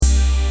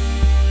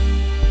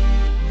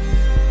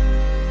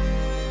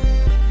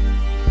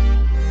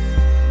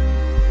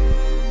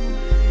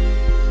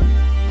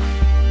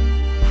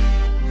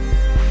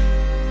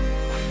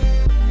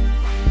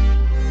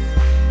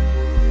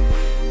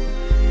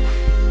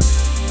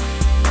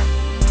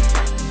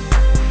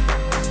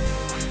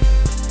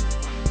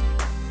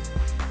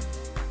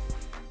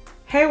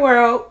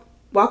world.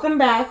 Welcome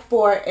back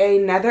for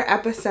another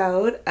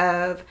episode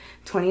of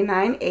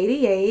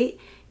 2988.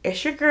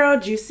 It's your girl,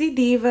 Juicy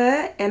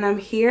Diva, and I'm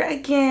here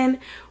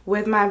again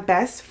with my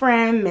best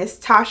friend, Miss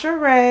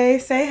Tasha Ray.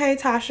 Say hey,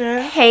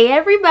 Tasha. Hey,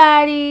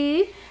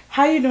 everybody.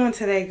 How you doing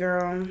today,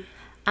 girl?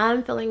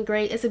 I'm feeling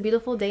great. It's a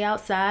beautiful day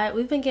outside.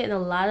 We've been getting a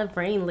lot of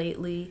rain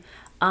lately.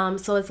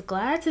 So it's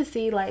glad to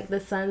see like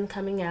the sun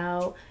coming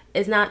out.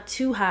 It's not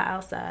too hot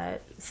outside.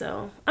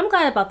 So I'm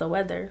glad about the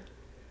weather.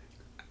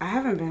 I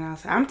haven't been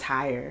outside. I'm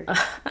tired.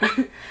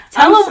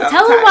 Tell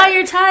them why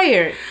you're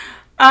tired.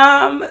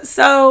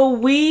 So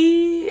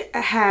we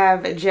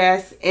have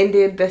just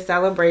ended the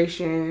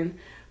celebration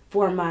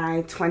for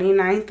my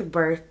 29th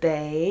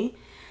birthday.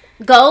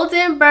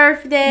 Golden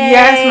birthday.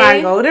 Yes, my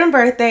golden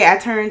birthday. I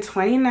turned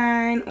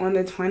 29 on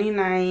the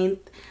 29th.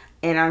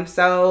 And I'm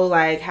so,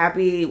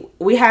 happy.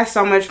 We had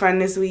so much fun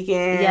this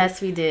weekend. Yes,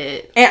 we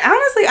did. And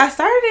honestly, I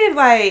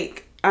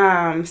started,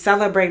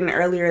 celebrating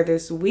earlier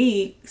this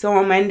week. So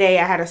on Monday,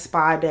 I had a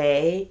spa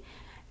day.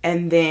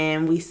 And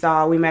then we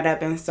met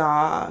up and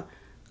saw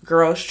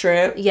Girls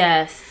Trip.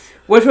 Yes.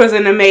 Which was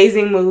an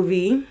amazing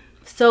movie.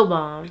 So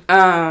bomb.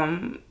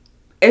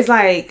 It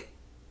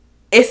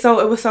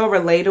was so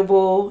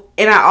relatable.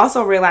 And I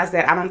also realized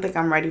that I don't think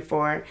I'm ready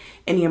for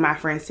any of my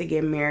friends to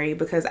get married,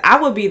 because I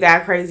would be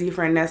that crazy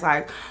friend that's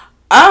like,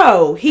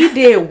 oh, he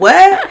did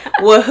what?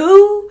 Well,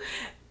 who?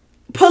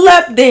 Pull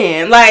up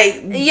then.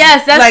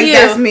 Yes, that's you.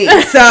 That's me.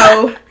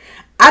 So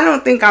I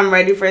don't think I'm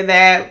ready for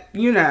that,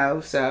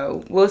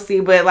 so we'll see.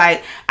 But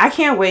I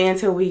can't wait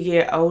until we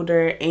get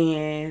older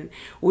and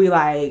we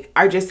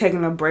are just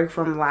taking a break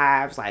from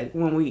lives,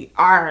 when we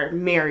are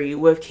married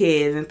with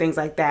kids and things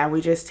like that. We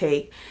just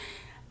take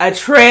a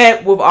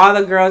trip with all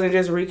the girls and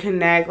just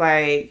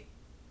reconnect.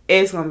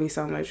 It's gonna be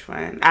so much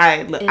fun.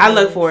 I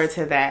look forward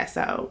to that.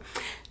 So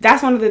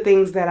that's one of the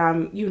things that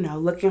I'm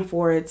looking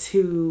forward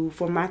to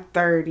for my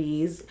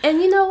 30s.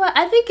 And you know what,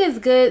 I think it's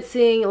good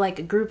seeing a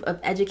group of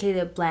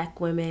educated black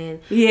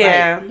women,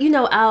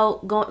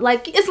 out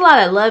going, it's a lot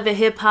of love and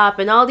hip-hop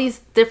and all these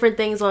different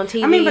things on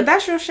TV. I mean, but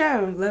that's your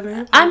show, Love and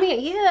Hip-Hop. I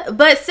mean, yeah,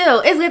 but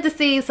still, it's good to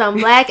see some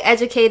black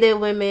educated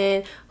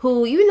women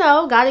who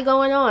got it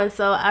going on.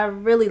 So I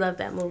really love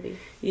that movie.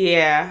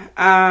 Yeah.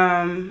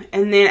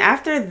 And then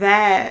after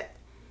that,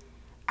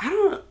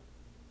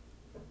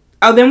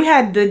 then we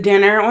had the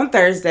dinner on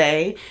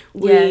Thursday.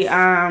 Yes.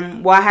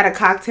 I had a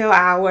cocktail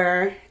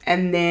hour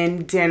and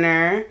then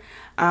dinner.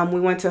 We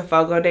went to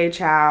Fogo de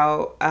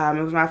Chao.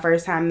 It was my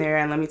first time there,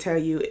 and let me tell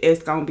you,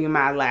 it's gonna be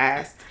my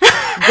last.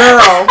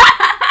 Girl,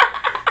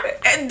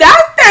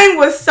 that thing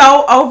was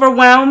so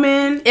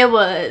overwhelming. It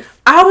was.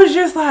 I was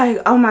just like,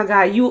 oh my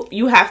God,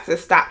 you have to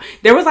stop.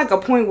 There was a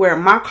point where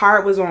my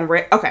card was on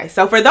red. Okay,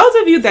 so for those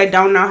of you that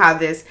don't know how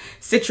this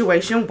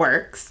situation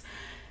works,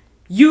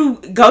 you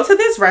go to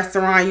this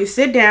restaurant, you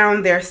sit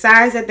down, there are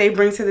sides that they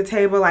bring to the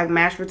table, like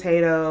mashed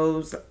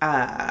potatoes,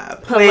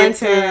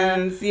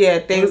 plantains,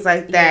 things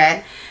like that.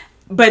 Yeah.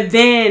 But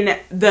then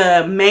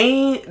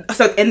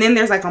and then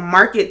there's a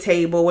market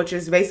table, which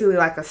is basically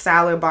a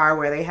salad bar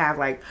where they have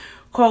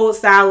cold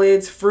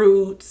salads,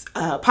 fruits,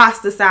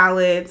 pasta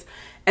salads.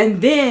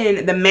 And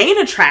then the main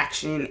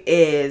attraction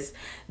is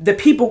the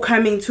people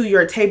coming to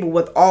your table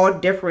with all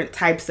different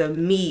types of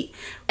meat.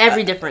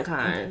 Every different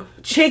kind.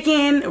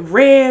 Chicken,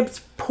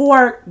 ribs,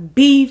 pork,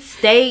 beef,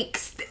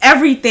 steaks,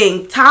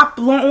 everything. Top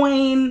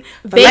loin,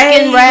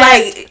 bacon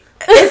wrapped.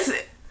 It's,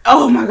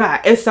 oh my God,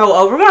 it's so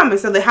overwhelming.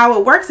 So how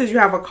it works is you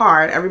have a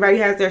card. Everybody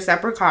has their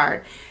separate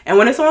card. And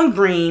when it's on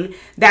green,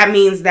 that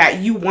means that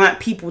you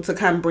want people to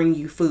come bring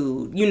you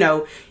food.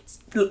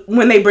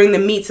 When they bring the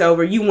meats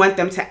over, you want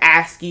them to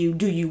ask you,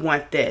 do you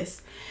want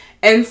this?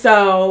 And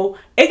so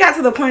it got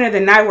to the point of the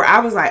night where I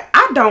was like,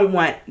 I don't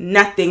want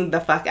nothing the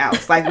fuck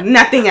else.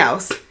 Nothing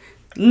else.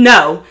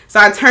 No.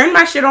 So I turned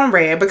my shit on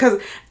red, because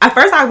at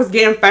first I was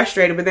getting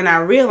frustrated, but then I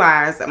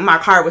realized my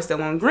card was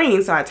still on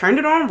green. So I turned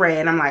it on red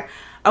and I'm like,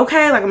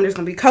 okay, I'm just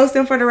going to be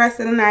coasting for the rest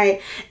of the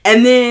night.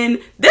 And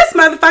then this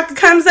motherfucker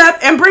comes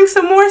up and brings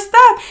some more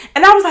stuff.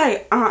 And I was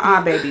like,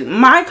 baby,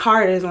 my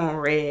card is on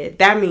red.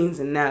 That means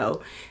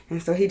no.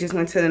 And so he just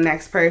went to the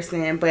next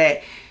person.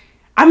 But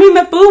I mean,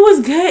 the food was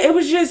good. It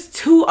was just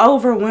too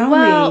overwhelming.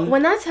 Well,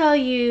 when I tell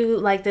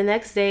you, the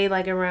next day,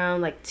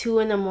 around 2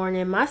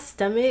 a.m, my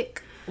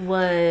stomach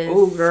was...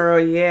 Oh, girl,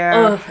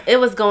 yeah.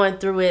 It was going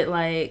through it.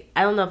 I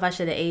don't know if I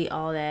should have ate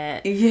all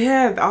that.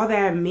 Yeah, all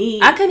that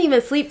meat. I couldn't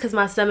even sleep because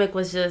my stomach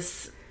was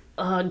just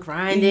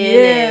grinding.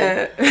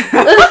 Yeah.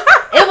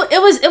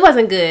 It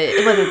wasn't good.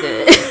 It wasn't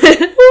good.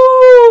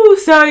 Ooh,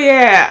 so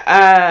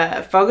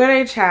yeah, Fogo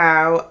de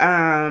Chao.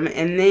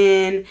 And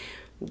then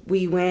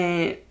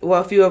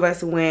a few of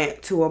us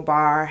went to a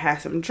bar,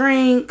 had some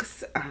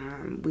drinks.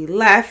 We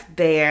left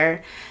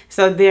there.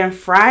 So then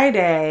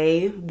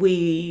Friday,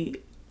 we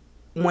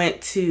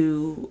went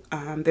to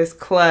this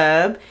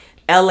club,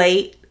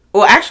 L8.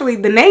 Well, actually,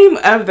 the name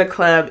of the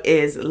club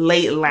is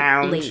Late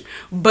Lounge,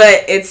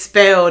 but it's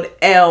spelled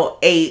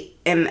L8,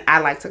 and I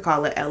like to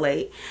call it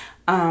L8.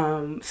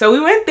 So we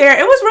went there.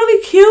 It was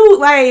really cute.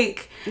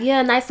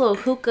 Yeah, nice little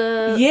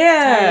hookah.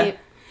 Yeah. Type.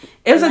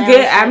 It was a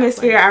good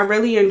atmosphere. I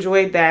really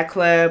enjoyed that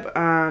club.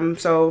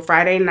 So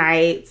Friday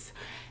nights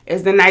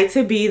is the night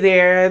to be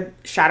there.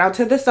 Shout out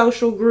to the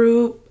social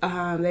group.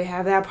 They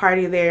have that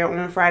party there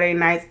on Friday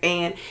nights,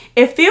 and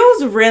it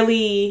feels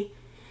really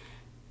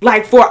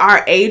like for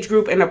our age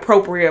group an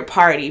appropriate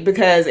party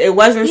because it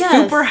wasn't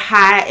super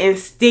hot and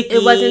sticky.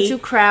 It wasn't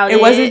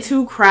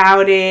too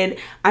crowded.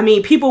 I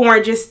mean, people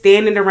weren't just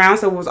standing around,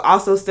 so it was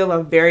also still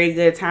a very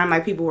good time.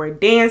 Like, people were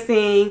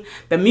dancing,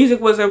 the music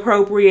was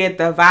appropriate,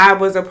 the vibe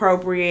was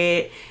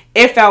appropriate.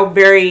 It felt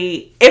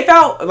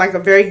like a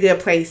very good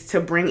place to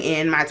bring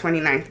in my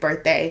 29th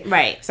birthday.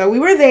 Right. So we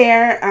were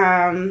there,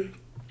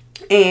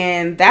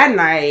 and that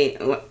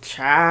night,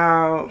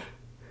 child,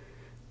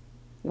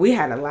 we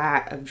had a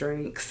lot of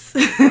drinks.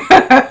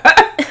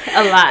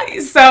 A lot.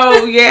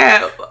 So,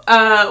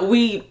 yeah,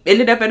 we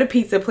ended up at a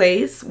pizza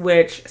place,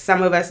 which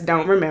some of us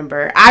don't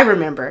remember. I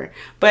remember.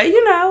 But,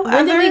 you know.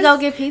 When did we go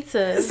get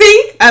pizza?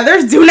 See?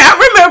 Others do not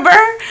remember.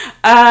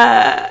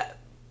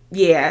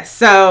 Yeah,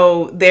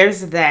 so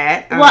there's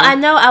that. Well, I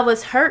know I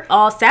was hurt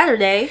all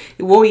Saturday.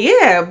 Well,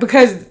 yeah,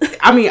 because,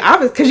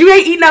 because you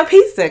ain't eat no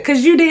pizza.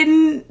 Because you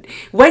didn't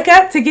wake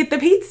up to get the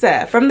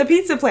pizza from the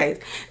pizza place.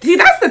 See,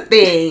 that's the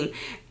thing.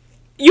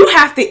 You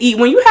have to eat.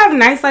 When you have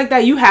nights like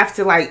that, you have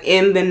to, like,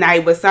 end the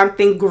night with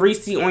something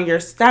greasy on your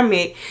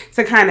stomach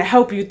to kind of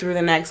help you through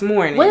the next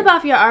morning. What about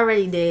if you're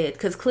already dead?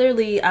 Because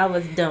clearly I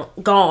was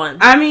gone.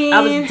 I mean, I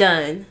was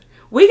done.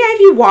 We gave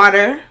you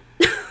water.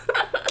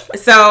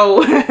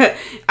 So,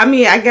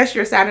 I guess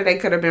your Saturday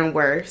could have been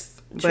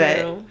worse. But,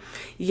 true.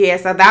 Yeah,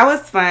 so that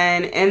was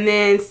fun. And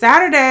then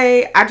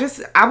Saturday,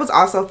 I was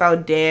also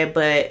felt dead,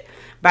 but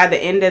by the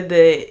end of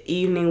the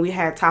evening, we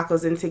had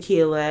tacos and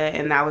tequila,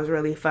 and that was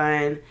really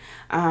fun.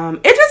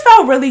 It just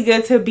felt really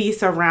good to be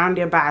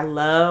surrounded by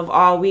love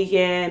all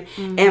weekend.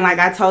 Mm-hmm. And like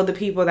I told the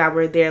people that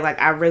were there,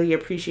 like, I really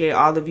appreciate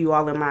all of you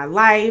all in my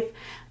life.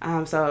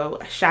 So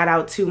shout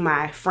out to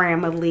my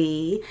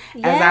family,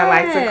 as I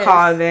like to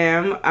call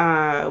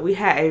them. We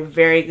had a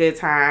very good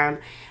time.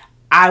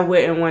 I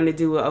wouldn't want to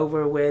do it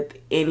over with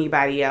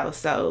anybody else.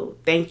 So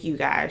thank you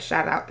guys.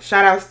 Shout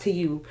outs to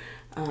you.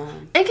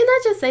 And can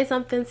I just say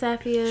something,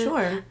 Safia?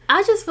 Sure.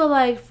 I just feel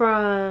like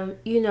from,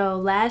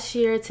 last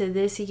year to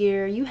this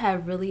year, you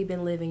have really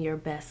been living your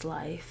best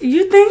life.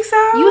 You think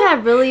so? You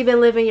have really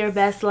been living your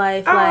best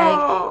life.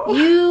 Oh. Like,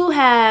 you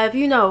have,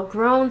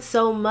 grown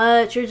so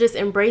much. You're just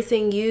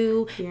embracing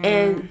you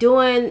and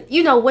doing,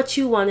 what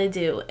you want to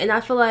do. And I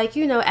feel like,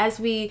 as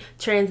we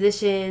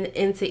transition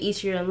into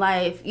each year in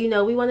life, we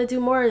want to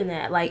do more than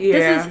that. Like,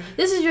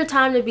 this is your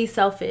time to be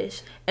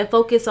selfish and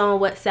focus on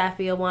what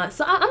Safia wants.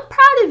 So I'm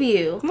proud of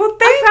you. Well,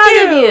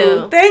 thank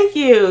you. Thank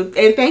you.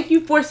 And thank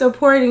you for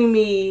supporting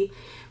me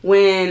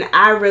when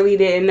I really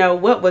didn't know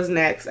what was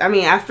next. I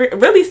mean, I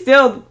really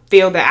still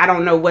feel that I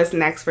don't know what's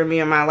next for me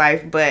in my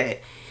life,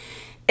 but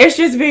it's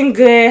just been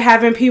good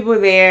having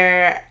people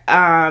there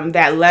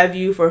that love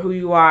you for who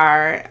you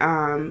are,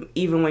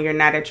 even when you're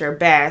not at your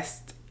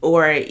best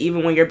or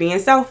even when you're being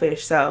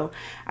selfish. So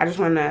I just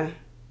want to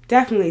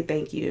definitely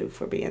thank you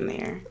for being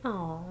there.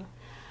 Oh.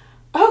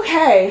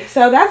 Okay,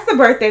 so that's the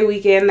birthday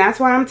weekend. That's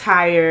why I'm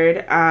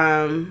tired.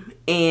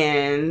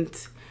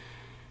 And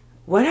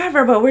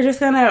whatever, but we're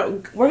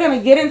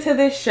gonna get into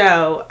this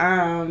show.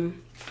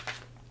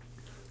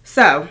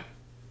 So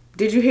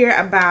did you hear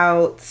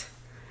about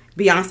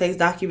Beyonce's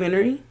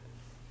documentary?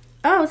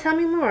 Oh, tell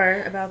me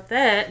more about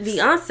that.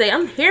 Beyonce,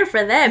 I'm here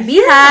for that.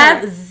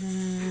 Beehive.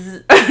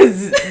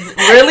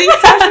 Really,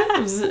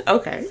 Tasha?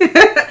 Okay.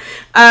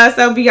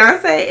 So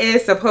Beyonce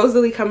is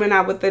supposedly coming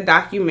out with a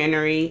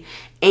documentary,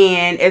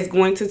 and is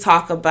going to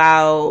talk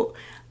about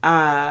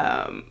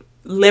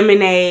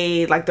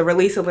Lemonade, like the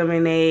release of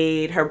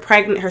Lemonade, her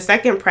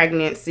second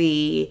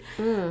pregnancy,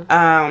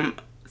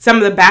 some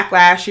of the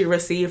backlash she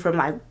received from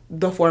like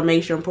the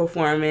Formation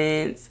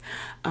performance,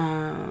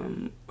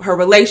 her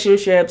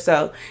relationship.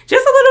 So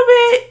just a little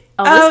bit.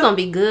 Oh, this is gonna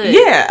be good.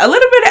 Yeah, a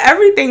little bit of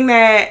everything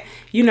that,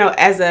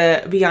 as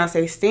a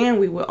Beyonce stan,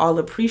 we would all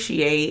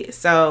appreciate.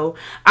 So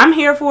I'm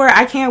here for it.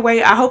 I can't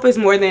wait. I hope it's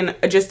more than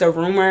just a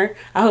rumor.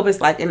 I hope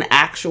it's like an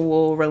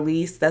actual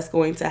release that's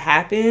going to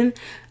happen.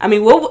 I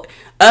mean, of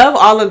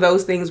all of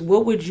those things,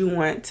 what would you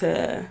want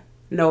to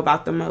know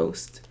about the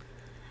most?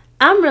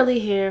 I'm really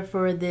here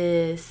for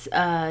this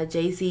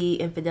Jay-Z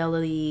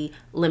infidelity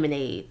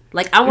Lemonade.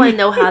 Like, I want to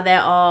know how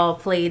that all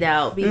played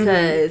out,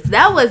 because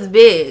that was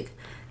big.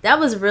 That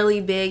was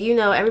really big.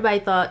 Everybody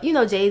thought,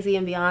 Jay-Z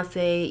and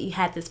Beyonce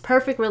had this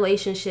perfect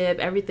relationship.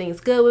 Everything's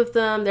good with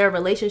them. Their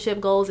relationship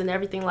goals and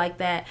everything like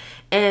that.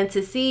 And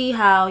to see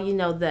how,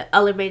 the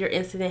elevator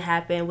incident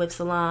happened with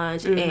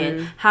Solange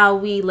and how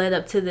we led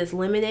up to this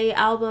Lemonade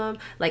album,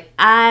 like,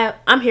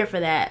 I'm here for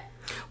that.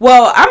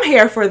 Well, I'm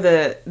here for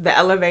the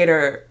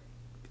elevator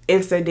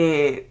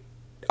incident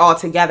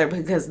altogether,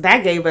 because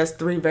that gave us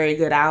 3 very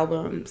good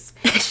albums.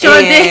 Sure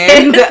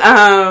did.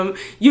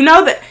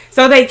 That,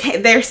 so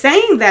they're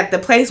saying that the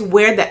place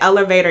where the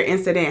elevator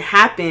incident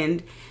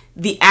happened,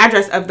 the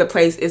address of the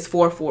place is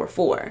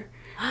 444.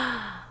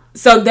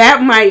 So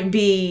that might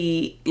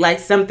be like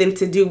something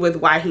to do with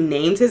why he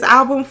named his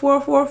album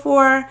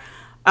 444.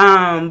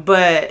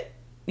 But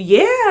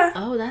yeah.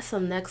 Oh, that's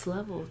some next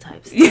level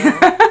type stuff.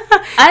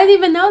 I didn't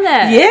even know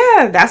that.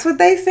 Yeah, that's what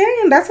they're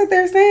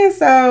saying.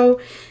 So,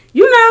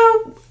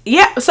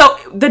 yeah. So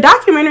the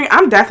documentary,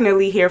 I'm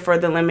definitely here for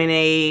the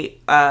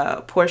Lemonade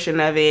portion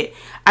of it.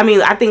 I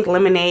mean, I think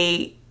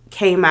Lemonade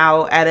came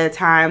out at a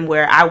time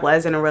where I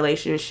was in a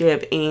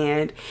relationship,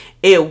 and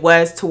it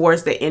was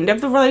towards the end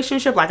of the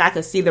relationship. Like, I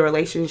could see the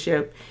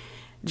relationship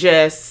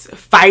just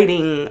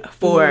fighting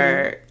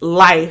for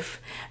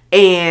life.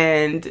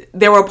 And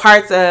there were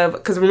parts of,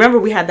 because remember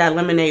we had that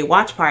Lemonade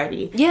watch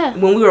party. Yeah.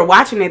 When we were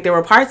watching it, there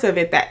were parts of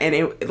it that, and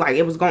it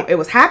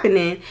was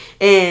happening,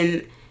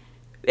 and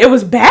it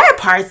was bad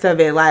parts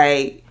of it,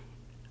 like,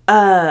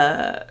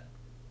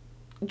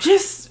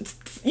 just,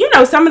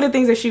 some of the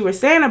things that she was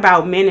saying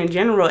about men in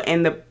general,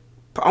 and the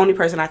only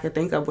person I could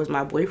think of was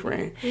my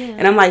boyfriend. Yeah.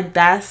 And I'm like,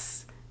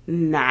 that's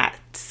not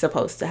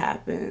supposed to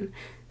happen.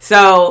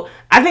 So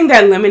I think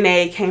that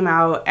Lemonade came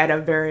out at a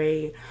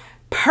very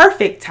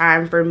perfect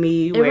time for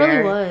me. It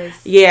really was.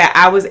 Yeah,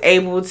 I was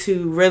able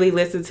to really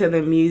listen to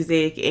the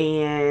music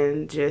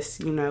and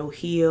just,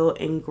 heal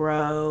and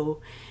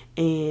grow.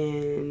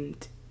 And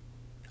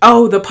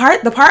the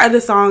part of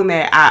the song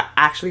that I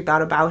actually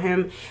thought about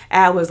him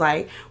at was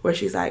like where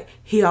she's like,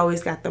 he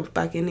always got them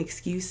fucking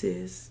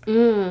excuses.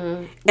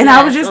 And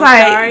I was just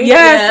sorry.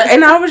 Yes. Yeah.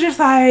 And I was just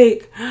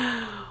like,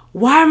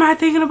 why am I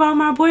thinking about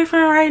my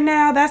boyfriend right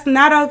now? That's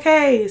not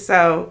okay.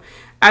 So,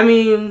 I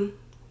mean,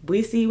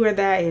 we see where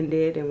that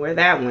ended and where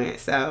that went.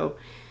 So,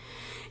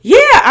 yeah,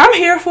 I'm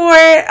here for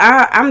it.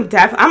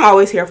 I'm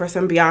always here for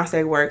some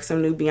Beyonce work,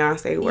 some new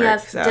Beyonce work.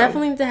 Yes, so.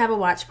 Definitely need to have a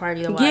watch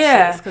party to watch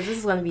this, because this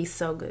is going to be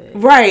so good.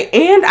 Right,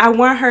 and I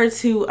want her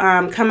to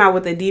come out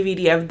with a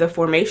DVD of the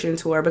Formation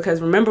tour,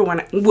 because remember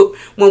when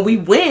we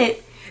went,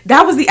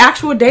 that was the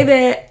actual day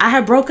that I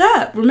had broke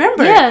up.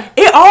 Remember? Yeah.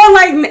 It all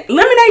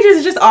Lemonade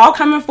is just all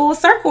coming full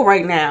circle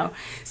right now.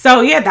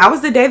 So, yeah, that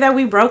was the day that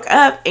we broke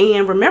up.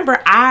 And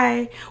remember,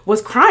 I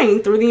was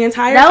crying through the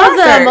entire concert. That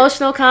was an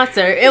emotional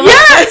concert. It was.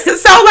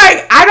 Yes. So,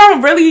 I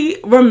don't really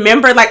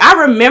remember.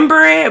 I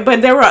remember it,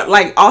 but there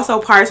were,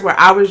 also parts where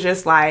I was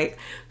just,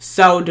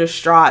 so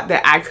distraught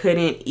that I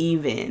couldn't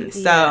even.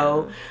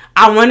 So,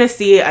 I want to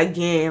see it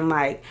again,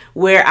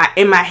 where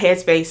in my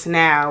headspace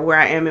now, where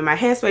I am in my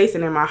headspace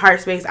and in my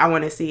heart space. I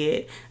want to see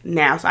it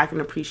now so I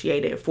can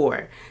appreciate it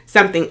for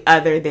something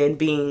other than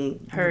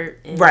being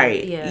hurt.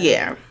 Right.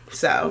 Yeah.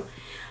 So,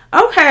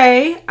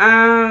 okay.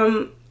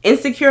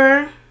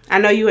 Insecure. I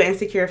know you an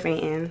Insecure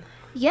fan.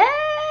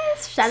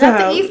 Yes. Shout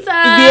out to Issa.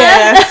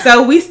 Yeah.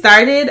 So we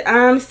started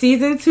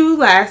season 2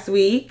 last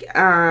week.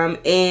 Or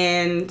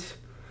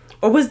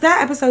was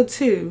that episode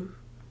 2?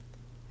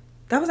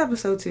 That was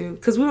episode 2.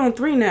 Because we're on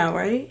 3 now,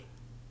 right?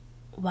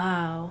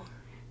 Wow.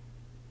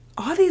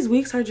 All these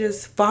weeks are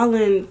just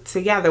falling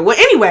together. Well,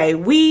 anyway,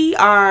 we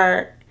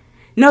are...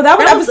 No, that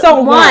was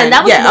episode 1.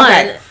 That was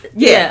 1. Okay.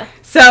 Yeah.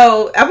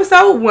 So,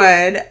 episode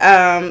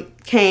 1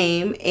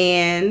 came,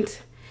 and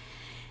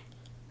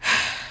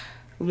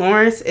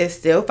Lawrence is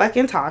still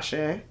fucking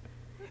Tasha.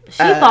 She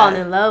falling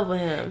in love with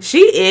him. She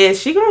is.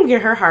 She gonna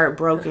get her heart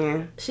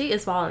broken. She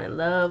is falling in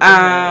love with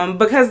him.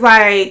 Because,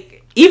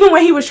 even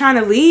when he was trying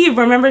to leave,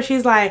 remember,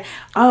 she's like,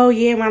 oh,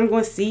 yeah, when I'm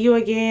going to see you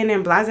again,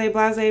 and blah, blah,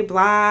 blah,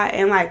 blah.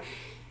 And,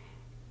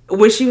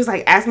 when she was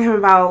asking him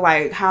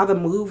about how the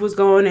move was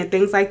going and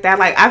things like that,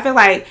 I feel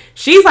like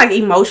she's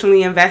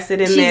emotionally invested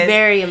in this. She's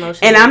very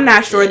emotionally and I'm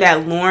not sure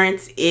that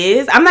Lawrence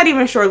is. I'm not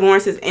even sure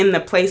Lawrence is in the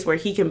place where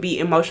he can be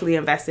emotionally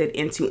invested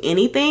into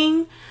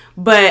anything,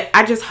 but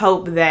I just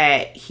hope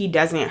that he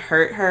doesn't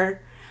hurt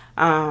her,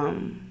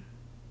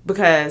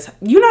 because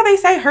they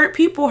say hurt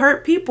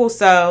people,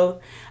 so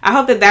I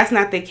hope that that's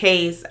not the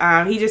case.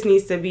 He just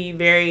needs to be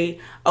very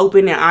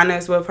open and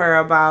honest with her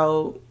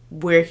about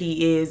where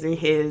he is in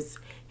his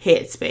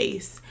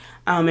headspace,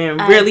 and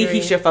really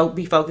he should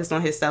be focused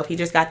on himself. He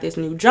just got this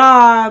new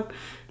job.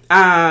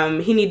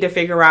 He need to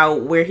figure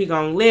out where he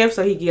gonna live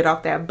so he can get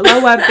off that blow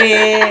up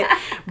bed,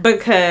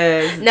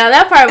 because now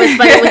that part was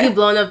funny when he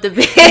blown up the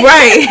bed,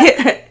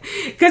 right?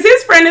 Because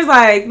his friend is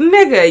like,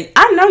 nigga,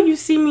 I know you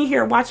see me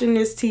here watching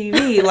this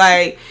TV,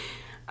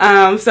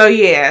 so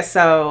yeah,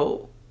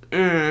 so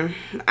I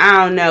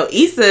don't know.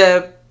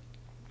 Issa,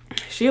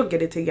 she'll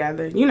get it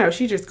together.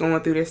 She just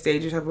going through the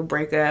stages of a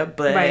breakup,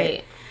 but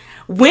right.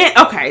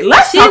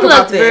 Let's talk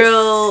about this.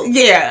 Real...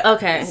 Yeah.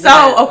 Okay.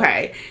 So,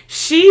 okay.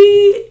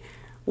 She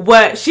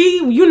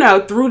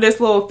threw this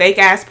little fake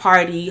ass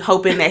party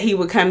hoping that he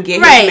would come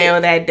get his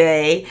mail that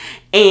day,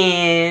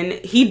 and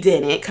he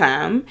didn't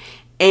come.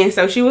 And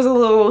so she was a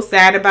little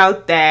sad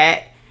about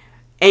that.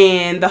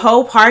 And the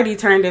whole party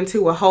turned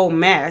into a whole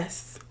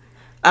mess.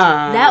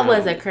 That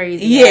was a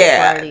crazy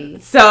ass party.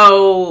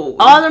 So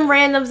all them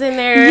randoms in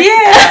there.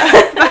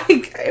 Yeah.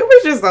 It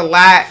was just a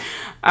lot.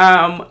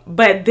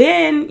 But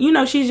then,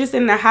 she's just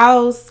in the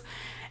house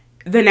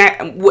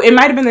it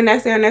might have been the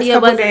next day or next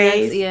couple of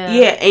days.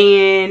 Yeah,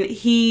 and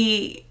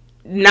he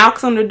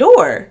knocks on the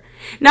door.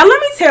 Now let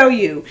me tell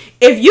you,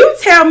 if you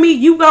tell me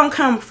you gonna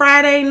come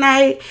Friday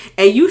night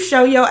and you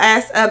show your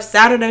ass up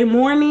Saturday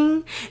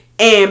morning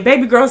and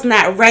baby girl's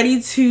not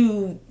ready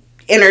to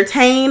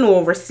entertain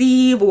or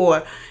receive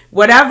or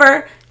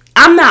whatever,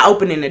 I'm not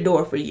opening the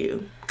door for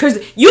you. Cause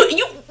what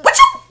you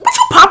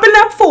popping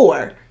up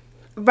for?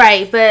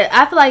 Right, but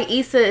I feel like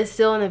Issa is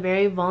still in a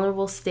very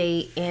vulnerable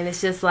state, and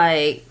it's just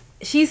like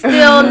she's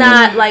still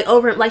not like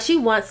over. Like she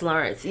wants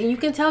Lawrence, and you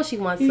can tell she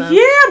wants him.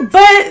 Yeah,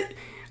 but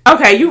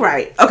okay, you're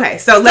right. Okay,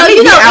 so let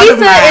me get out of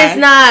Issa my... is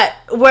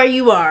not where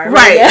you are,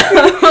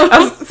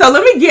 right? So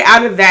let me get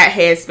out of that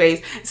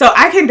headspace. So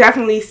I can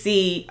definitely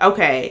see.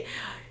 Okay,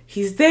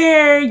 he's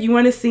there. You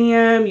want to see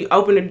him. You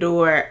open the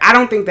door. I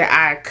don't think that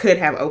I could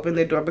have opened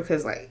the door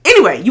because, like,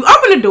 anyway, you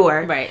open the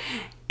door, right?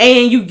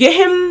 And you get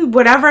him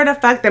whatever the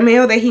fuck the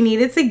mail that he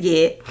needed to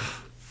get.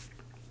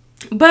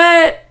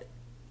 But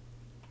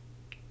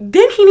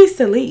then he needs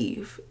to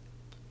leave.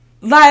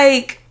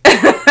 Like,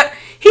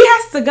 he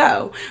has to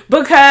go.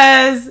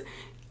 Because,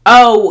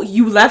 oh,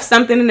 you left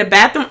something in the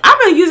bathroom? I've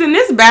been using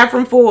this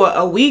bathroom for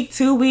a week,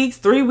 2 weeks,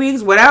 3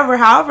 weeks, whatever,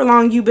 however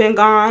long you've been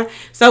gone.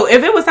 So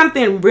if it was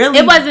something really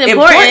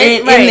important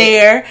in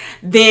there,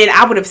 then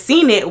I would have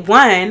seen it,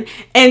 one.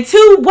 And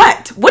two,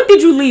 what? What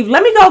did you leave?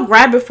 Let me go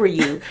grab it for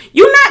you.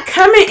 You're not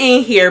coming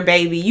in here,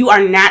 baby. You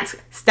are not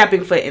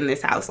stepping foot in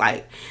this house.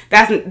 Like,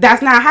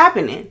 that's not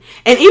happening.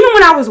 And even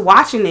when I was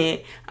watching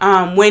it,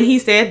 when he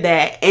said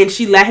that and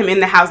she let him in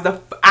the house,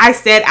 I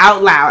said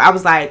out loud, I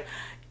was like,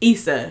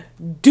 Issa,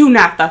 do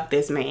not fuck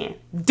this man.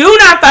 Do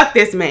not fuck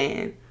this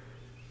man.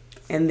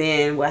 And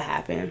then what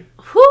happened?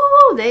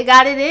 Whoo, they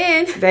got it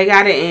in. They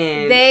got it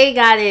in. They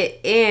got it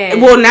in.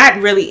 Well,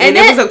 not really. And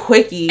it was a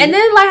quickie. And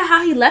then, like,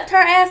 how he left her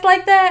ass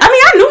like that. I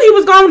mean, I knew he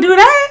was going to do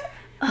that.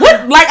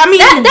 What? Like, I mean,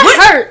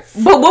 that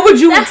hurts. But what would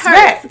you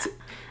expect? Hurts.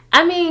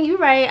 I mean, you're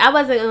right. I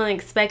wasn't going to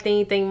expect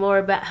anything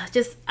more, but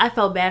I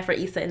felt bad for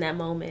Issa in that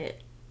moment.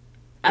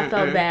 I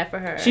felt bad for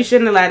her. She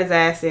shouldn't have let his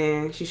ass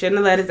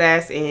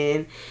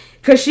in.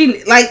 Because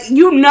she, like,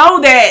 you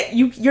know that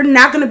you're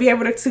not going to be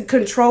able to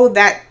control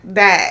that.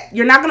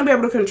 You're not going to be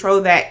able to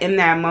control that in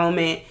that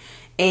moment.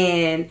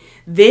 And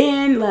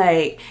then,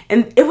 like,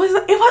 and it was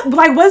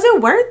like, was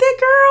it worth it,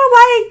 girl?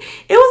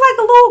 Like, it was like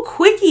a little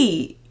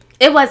quickie.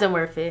 It wasn't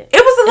worth it.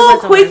 It was a little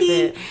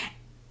quickie.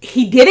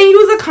 He didn't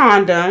use a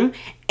condom.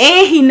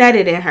 And he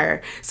nutted in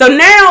her. So now,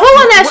 who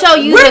on that show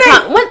used a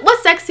condom?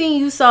 What sex scene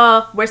you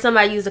saw where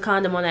somebody used a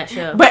condom on that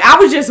show? But I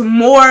was just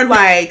more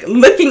like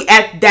looking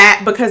at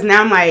that because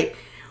now I'm like,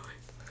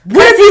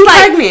 what if he's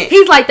pregnant?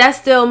 He's like, that's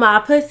still my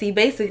pussy,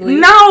 basically.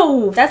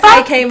 No, that's why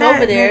he came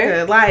over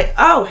there. Nigga. Like,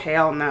 oh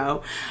hell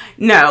no.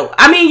 No,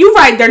 I mean, you're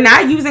right. They're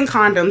not using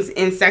condoms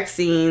in sex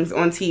scenes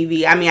on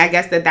TV. I mean, I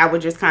guess that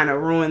would just kind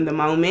of ruin the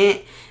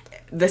moment,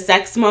 the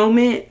sex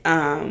moment.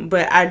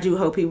 But I do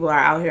hope people are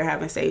out here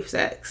having safe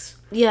sex.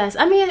 Yes,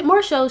 I mean,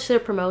 more shows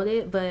should promote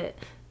it, but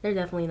they're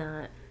definitely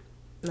not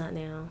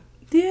now.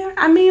 Yeah,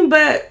 I mean,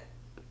 but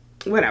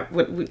whatever.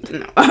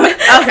 No.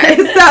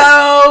 Okay,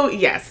 so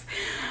yes,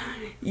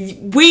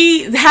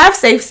 we have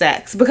safe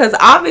sex because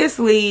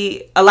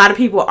obviously a lot of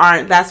people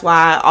aren't. That's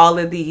why all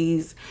of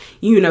these,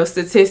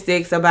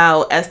 statistics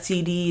about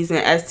STDs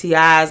and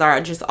STIs are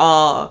just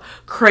all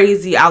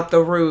crazy out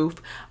the roof.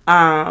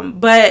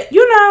 But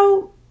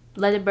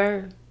let it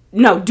burn.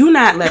 No, do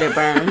not let it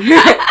burn.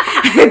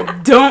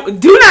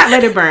 do not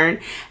let it burn.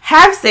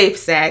 Have safe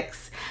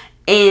sex.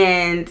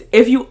 And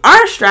if you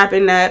are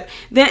strapping up,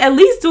 then at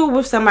least do it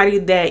with somebody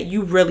that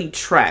you really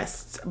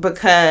trust,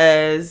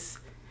 because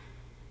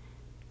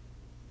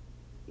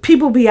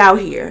people be out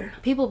here.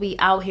 People be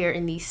out here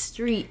in these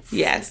streets.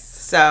 Yes.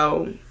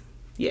 So,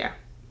 yeah.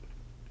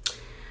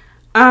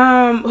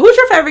 Who's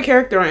your favorite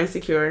character on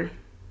Insecure?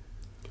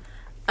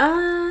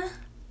 I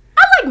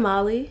like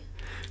Molly.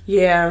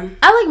 Yeah.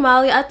 I like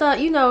Molly. I thought,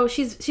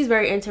 she's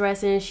very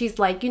interesting. She's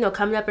like,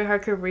 coming up in her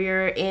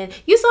career. And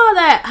you saw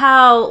that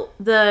how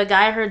the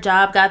guy at her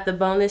job got the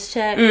bonus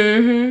check.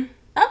 Mm-hmm.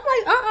 I'm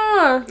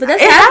like, But that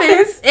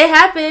happens. It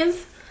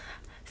happens.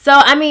 So,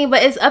 I mean,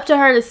 but it's up to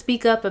her to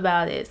speak up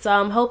about it. So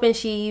I'm hoping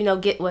she,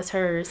 get what's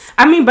hers.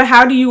 I mean, but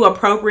how do you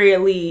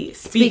appropriately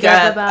speak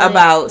up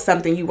about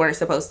something you weren't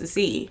supposed to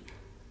see?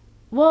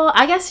 Well,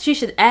 I guess she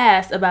should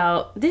ask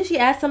about... Didn't she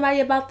ask somebody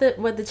about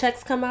whether the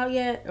checks come out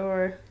yet?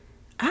 Or...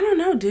 I don't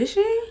know. Did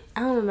she? I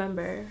don't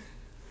remember.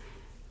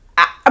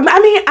 I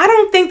mean, I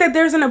don't think that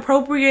there's an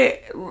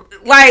appropriate,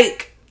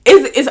 like,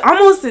 it's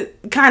almost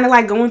kind of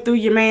like going through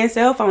your man's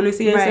cell phone and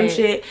seeing some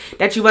shit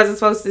that you wasn't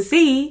supposed to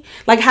see.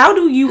 Like, how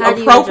do you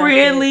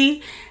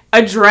appropriately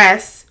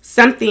address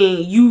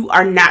something you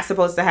are not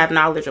supposed to have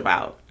knowledge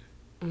about?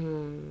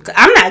 I'm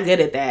not good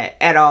at that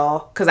at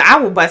all, because I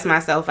will bust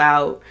myself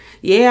out.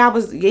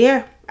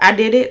 I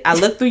did it. I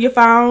looked through your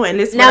phone and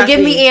this. Now give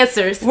me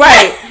answers.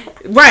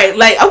 Right.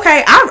 Like,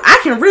 okay, I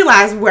can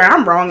realize where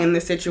I'm wrong in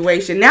this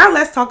situation. Now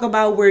let's talk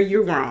about where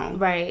you're wrong.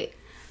 Right.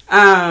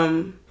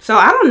 So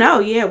I don't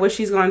know, what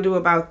she's gonna do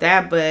about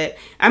that, but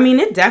I mean,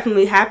 it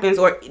definitely happens,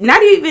 or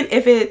not even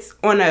if it's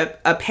on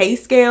a pay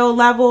scale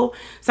level.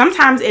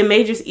 Sometimes it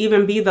may just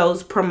even be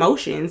those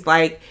promotions,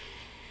 like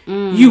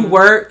you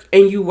work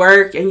and you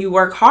work and you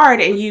work hard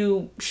and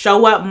you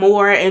show up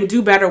more and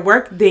do better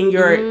work than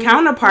your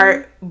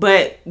counterpart,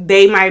 but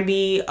they might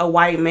be a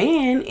white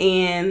man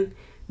and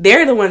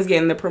they're the ones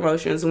getting the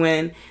promotions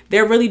when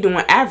they're really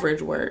doing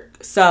average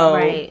work. So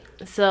right.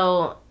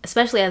 So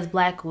especially as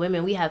Black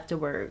women, we have to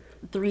work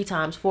 3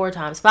 times, 4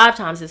 times, 5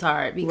 times as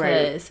hard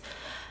because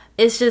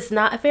it's just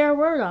not a fair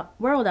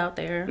world out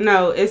there.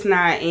 No, it's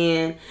not.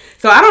 And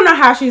so I don't know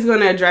how she's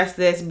going to address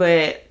this,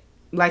 but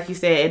like you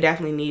said, it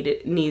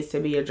definitely needs to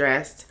be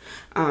addressed.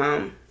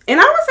 And I would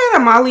say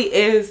that Molly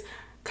is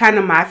kind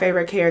of my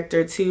favorite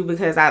character too,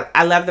 because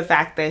I love the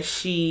fact that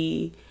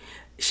she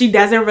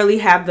doesn't really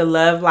have the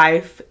love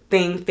life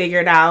thing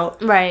figured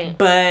out. Right.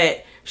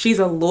 But she's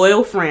a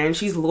loyal friend.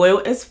 She's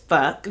loyal as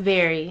fuck.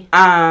 Very.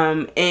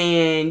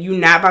 And you're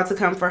not about to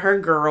come for her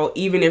girl,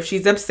 even if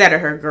she's upset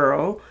at her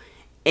girl.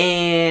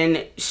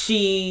 And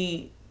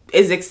she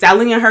is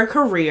excelling in her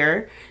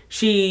career.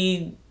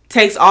 She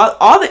takes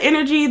all the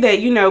energy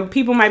that,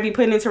 people might be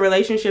putting into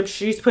relationships,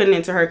 she's putting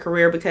into her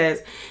career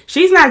because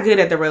she's not good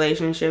at the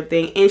relationship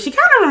thing. And she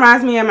kind of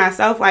reminds me of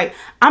myself. Like,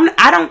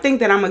 I don't think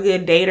that I'm a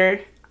good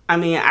dater. I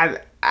mean,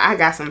 I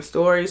got some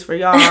stories for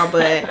y'all,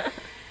 but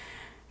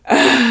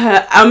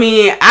I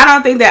mean, I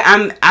don't think that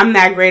I'm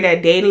that great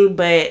at dating,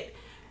 but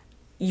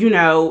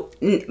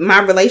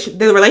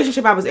the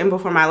relationship I was in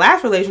before my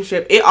last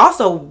relationship, it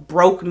also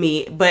broke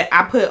me, but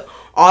I put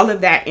all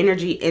of that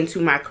energy into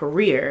my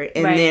career,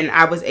 and then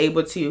I was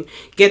able to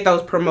get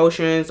those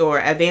promotions or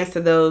advance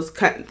to those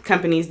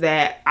companies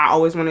that I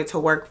always wanted to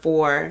work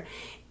for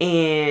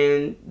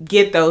and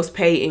get those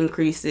pay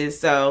increases.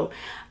 So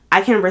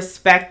I can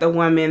respect a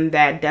woman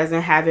that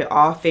doesn't have it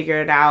all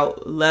figured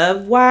out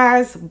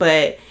love-wise,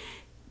 but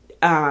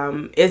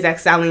is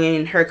excelling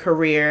in her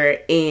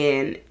career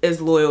and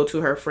is loyal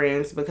to her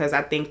friends, because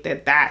I think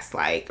that that's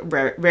like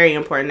very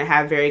important to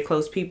have very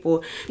close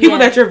people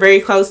that you're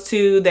very close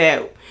to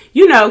that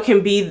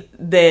can be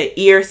the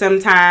ear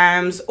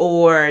sometimes,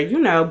 or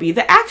be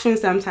the action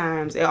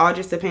sometimes. It all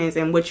just depends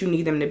on what you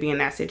need them to be in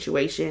that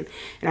situation.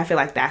 And I feel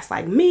like that's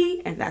like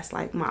me, and that's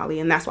like Molly,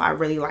 and that's why I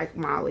really like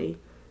Molly.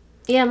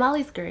 Yeah,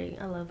 Molly's great.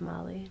 I love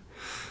Molly.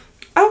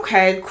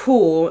 Okay,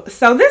 cool.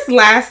 So this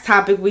last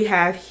topic we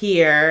have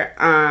here,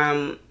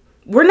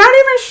 we're not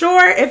even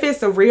sure if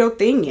it's a real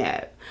thing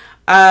yet.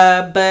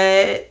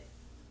 But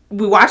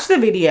we watched the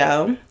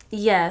video.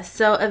 Yes,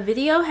 so a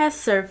video has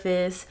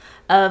surfaced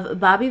of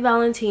Bobby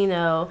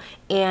Valentino,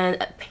 and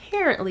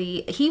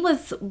apparently he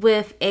was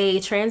with a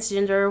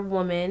transgender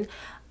woman.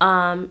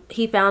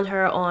 He found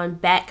her on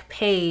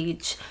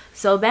Backpage.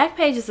 So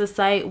Backpage is a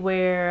site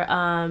where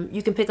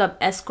you can pick up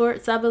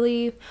escorts, I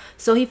believe.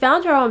 So he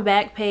found her on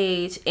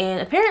Backpage, and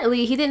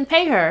apparently he didn't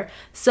pay her.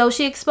 So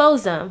she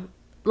exposed him,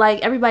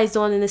 like everybody's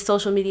doing in this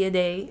social media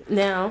day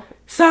now.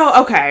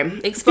 So, okay,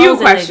 Exposing few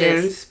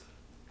questions.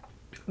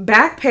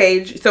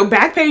 Backpage. So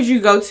Backpage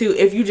you go to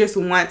if you just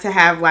want to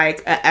have like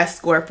an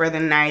escort for the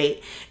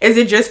night. Is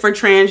it just for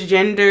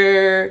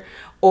transgender,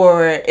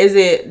 or is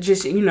it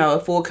just, a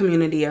full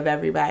community of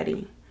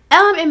everybody?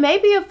 It may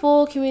be a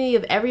full community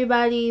of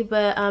everybody,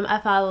 but I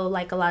follow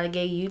like a lot of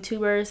gay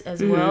YouTubers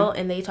as well,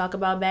 and they talk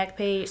about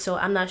Backpage, so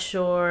I'm not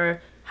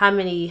sure how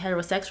many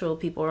heterosexual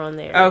people are on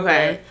there.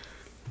 Okay.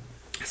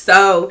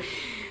 So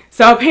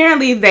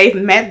apparently they've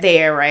met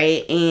there,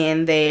 right?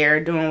 And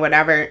they're doing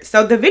whatever.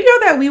 So the video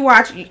that we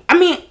watched, I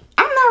mean,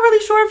 I'm not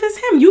really sure if it's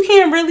him. You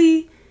can't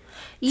really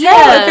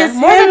tell if it's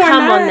more him to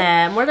come or not. on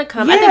that. More to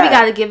come. Yeah. I think we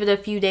got to give it a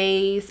few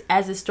days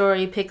as the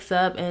story picks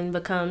up and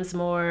becomes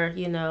more,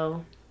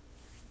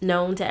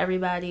 known to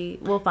everybody.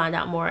 We'll find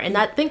out more. And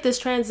I think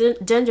this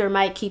transgender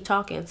might keep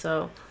talking,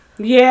 so.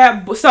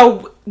 Yeah.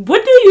 So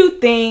what do you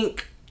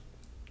think?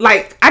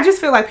 Like, I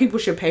just feel like people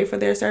should pay for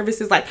their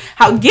services. Like,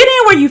 get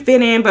in where you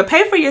fit in, but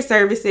pay for your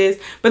services.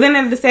 But then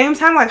at the same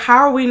time, like, how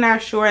are we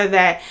not sure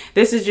that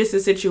this is just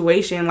a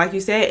situation, like you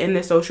said, in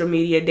the social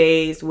media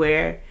days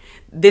where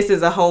this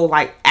is a whole,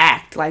 like,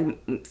 act. Like,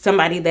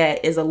 somebody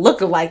that is a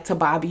lookalike to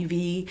Bobby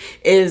V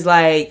is,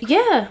 like,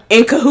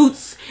 in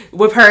cahoots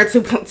with her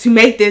to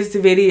make this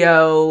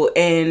video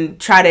and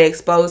try to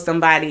expose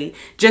somebody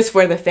just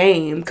for the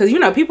fame. Because,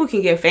 people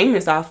can get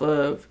famous off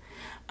of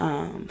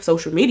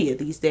social media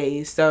these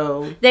days,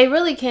 so they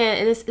really can.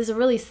 And it's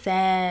really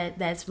sad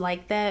that's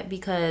like that,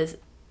 because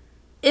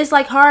it's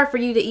like hard for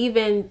you to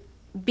even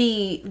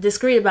be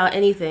discreet about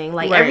anything.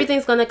 Like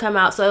everything's gonna come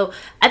out. So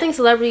I think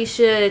celebrities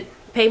should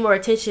pay more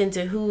attention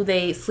to who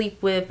they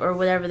sleep with, or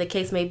whatever the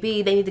case may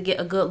be. They need to get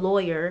a good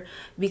lawyer,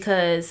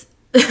 because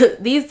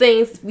these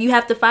things, you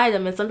have to fight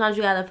them, and sometimes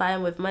you gotta fight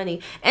them with money.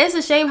 And it's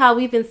a shame how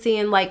we've been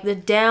seeing like the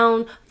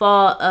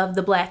downfall of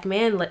the black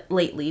man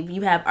lately.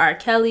 You have R.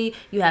 Kelly,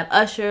 you have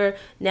Usher,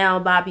 now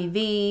Bobby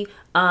V.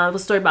 The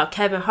story about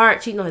Kevin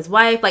Hart cheating on his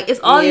wife. Like, it's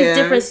all these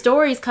different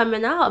stories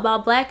coming out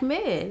about black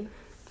men.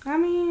 I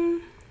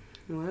mean,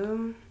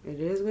 well, it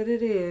is what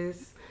it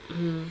is.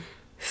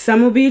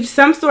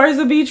 Some stories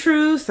will be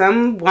true,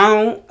 some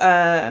won't.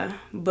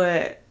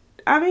 But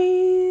I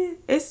mean,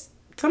 it's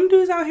some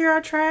dudes out here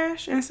are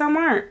trash and some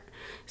aren't.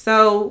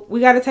 So we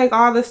got to take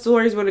all the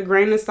stories with a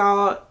grain of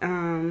salt.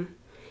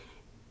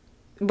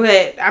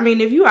 But I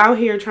mean, if you out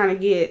here trying to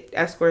get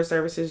escort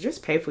services,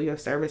 just pay for your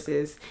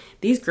services.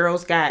 These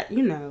girls got,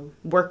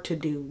 work to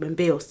do and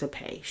bills to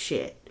pay.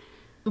 Shit.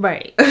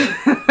 Right.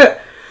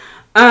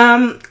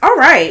 All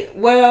right.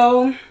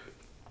 Well,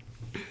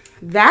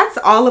 that's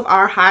all of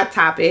our hot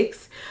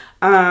topics.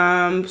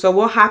 So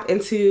we'll hop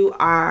into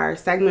our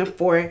segment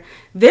for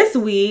this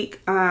week.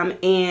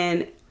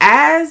 And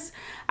as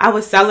I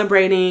was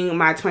celebrating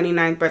my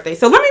 29th birthday,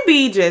 so let me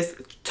be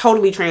just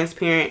totally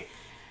transparent.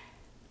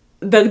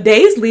 The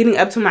days leading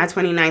up to my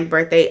 29th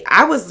birthday,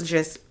 I was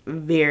just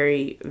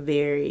very,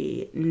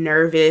 very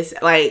nervous.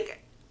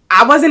 Like,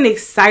 I wasn't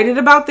excited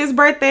about this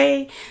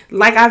birthday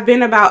like I've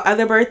been about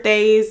other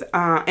birthdays.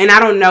 And I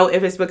don't know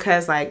if it's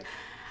because, like,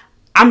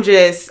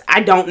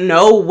 I don't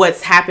know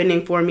what's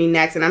happening for me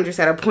next. And I'm just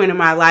at a point in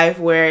my life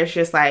where it's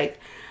just like,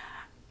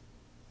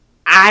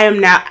 I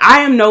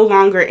am no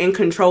longer in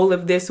control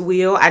of this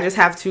wheel. I just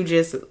have to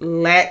just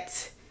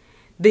let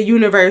the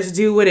universe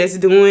do what it's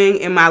doing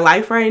in my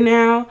life right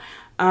now.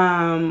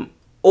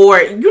 Or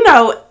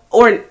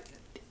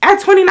at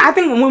 29, I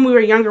think when we were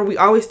younger, we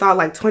always thought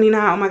like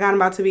 29, oh my God, I'm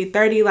about to be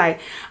 30. Like,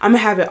 I'm going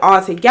to have it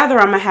all together.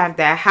 I'm going to have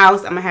that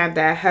house. I'm going to have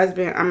that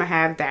husband. I'm going to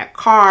have that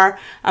car.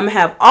 I'm going to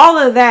have all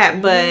of that.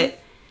 Mm-hmm. But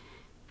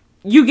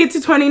you get to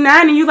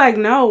 29 and you're like,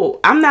 no,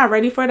 I'm not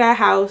ready for that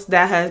house,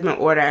 that husband,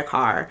 or that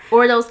car.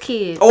 Or those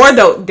kids. Or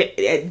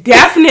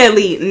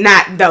definitely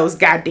not those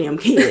goddamn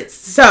kids.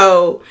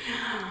 So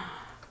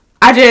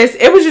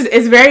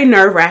it's very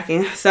nerve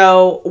wracking.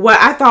 So what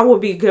I thought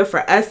would be good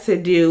for us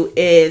to do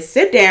is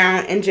sit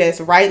down and just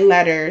write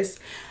letters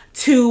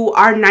to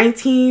our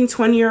 19,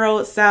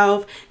 20-year-old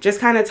self, just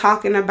kind of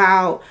talking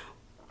about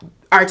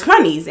our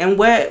 20s and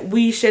what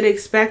we should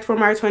expect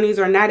from our 20s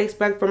or not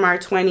expect from our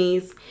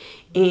 20s.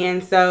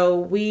 And so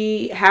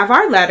we have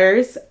our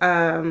letters.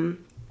 Tasha,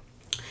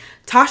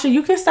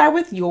 you can start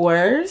with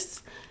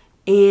yours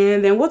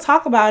and then we'll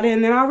talk about it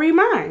and then I'll read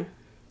mine.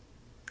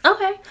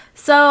 Okay.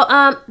 So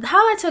how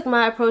I took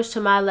my approach to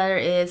my letter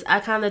is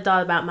I kind of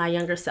thought about my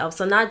younger self.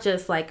 So not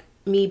just like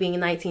me being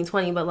 19,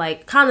 20, but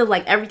like kind of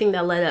like everything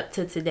that led up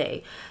to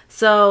today.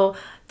 So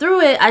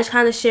through it, I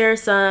kind of share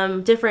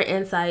some different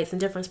insights and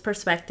different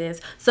perspectives.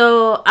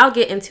 So I'll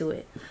get into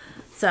it.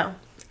 So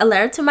a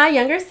letter to my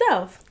younger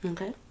self.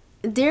 Okay.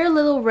 Dear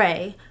little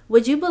Ray,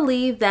 would you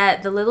believe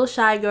that the little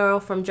shy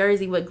girl from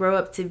Jersey would grow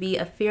up to be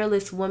a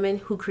fearless woman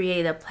who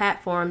created a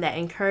platform that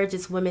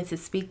encourages women to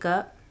speak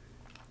up?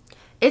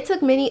 It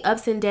took many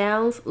ups and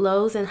downs,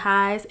 lows and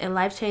highs, and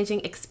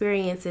life-changing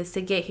experiences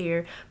to get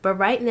here, but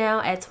right now,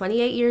 at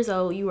 28 years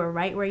old, you are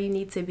right where you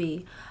need to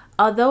be.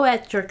 Although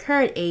at your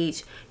current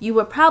age, you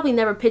would probably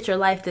never picture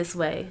life this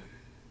way.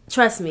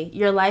 Trust me,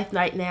 your life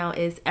right now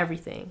is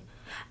everything.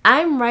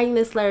 I'm writing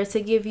this letter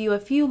to give you a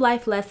few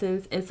life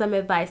lessons and some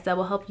advice that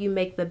will help you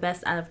make the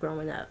best out of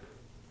growing up.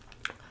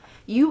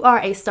 You are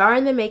a star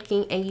in the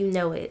making and you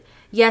know it.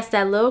 Yes,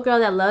 that little girl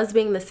that loves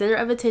being the center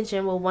of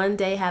attention will one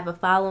day have a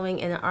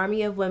following and an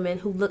army of women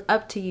who look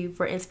up to you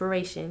for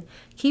inspiration.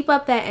 Keep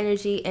up that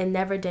energy and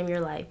never dim your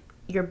light.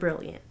 You're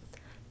brilliant.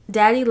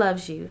 Daddy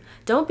loves you.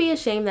 Don't be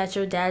ashamed that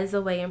your dad is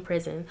away in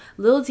prison.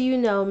 Little do you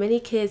know, many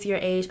kids your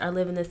age are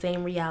living the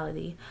same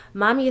reality.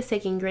 Mommy is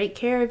taking great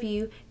care of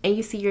you, and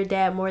you see your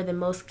dad more than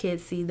most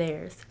kids see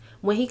theirs.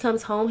 When he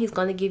comes home, he's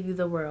going to give you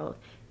the world.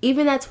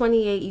 Even at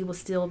 28, you will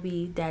still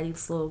be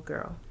Daddy's little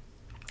girl.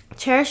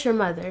 Cherish your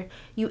mother.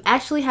 You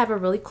actually have a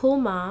really cool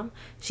mom.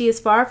 She is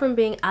far from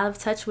being out of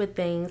touch with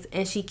things,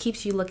 and she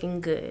keeps you looking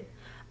good.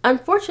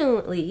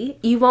 Unfortunately,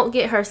 you won't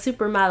get her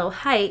supermodel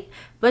height,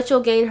 but you'll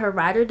gain her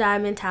ride or die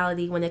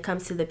mentality when it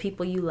comes to the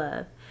people you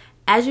love.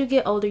 As you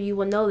get older, you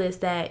will notice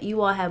that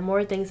you all have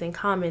more things in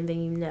common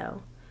than you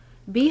know.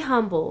 Be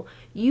humble.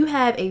 You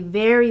have a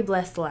very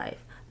blessed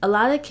life. A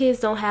lot of kids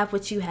don't have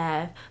what you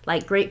have,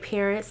 like great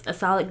parents, a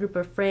solid group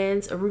of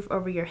friends, a roof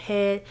over your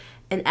head,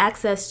 and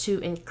access to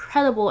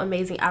incredible,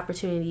 amazing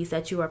opportunities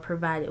that you are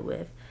provided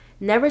with.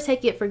 Never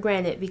take it for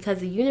granted because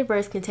the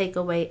universe can take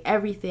away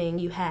everything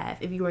you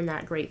have if you are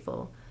not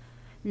grateful.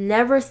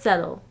 Never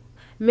settle.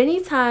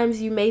 Many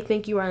times you may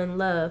think you are in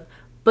love,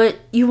 but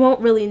you won't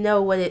really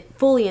know what it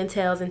fully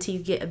entails until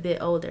you get a bit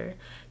older.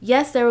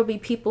 Yes, there will be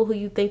people who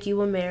you think you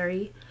will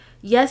marry.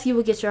 Yes, you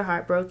will get your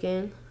heart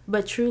broken,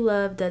 but true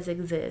love does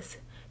exist.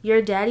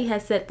 Your daddy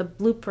has set the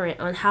blueprint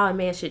on how a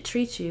man should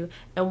treat you,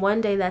 and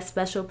one day that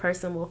special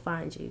person will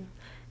find you.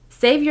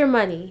 Save your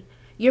money.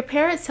 Your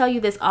parents tell you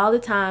this all the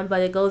time,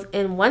 but it goes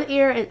in one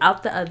ear and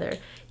out the other.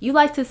 You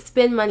like to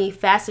spend money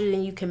faster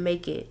than you can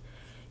make it.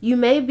 You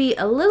may be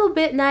a little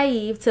bit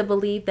naive to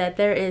believe that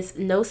there is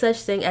no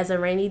such thing as a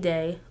rainy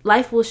day.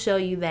 Life will show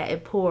you that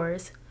it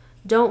pours.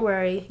 Don't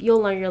worry, you'll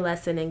learn your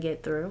lesson and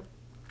get through.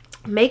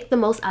 Make the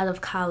most out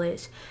of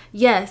college.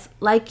 Yes,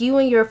 like you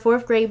and your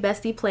 4th grade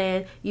bestie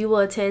plan, you will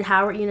attend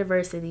Howard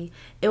University.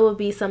 It will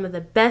be some of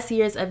the best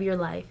years of your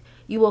life.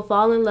 You will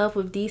fall in love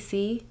with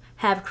DC,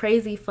 have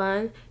crazy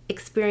fun,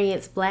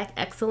 experience black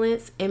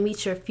excellence, and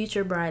meet your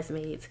future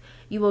bridesmaids.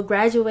 You will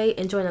graduate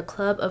and join a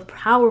club of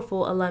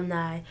powerful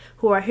alumni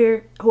who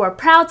are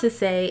proud to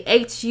say,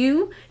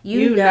 HU,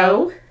 you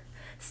know.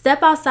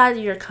 Step outside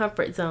of your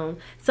comfort zone.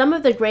 Some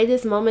of the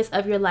greatest moments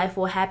of your life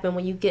will happen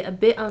when you get a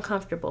bit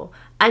uncomfortable.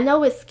 I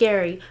know it's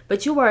scary,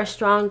 but you are a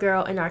strong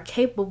girl and are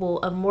capable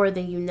of more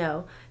than you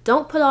know.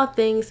 Don't put off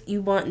things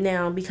you want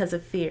now because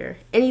of fear.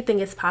 Anything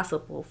is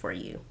possible for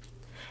you.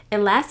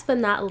 And last but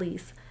not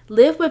least,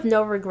 live with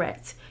no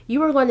regrets.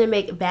 You are going to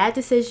make bad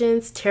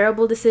decisions,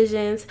 terrible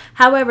decisions.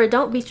 However,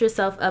 don't beat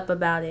yourself up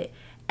about it.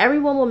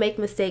 Everyone will make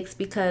mistakes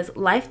because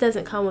life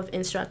doesn't come with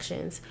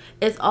instructions.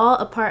 It's all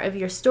a part of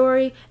your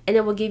story, and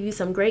it will give you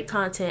some great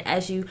content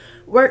as you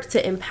work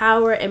to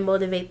empower and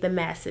motivate the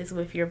masses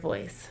with your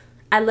voice.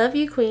 I love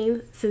you,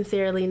 Queen.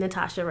 Sincerely,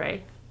 Natasha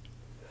Ray.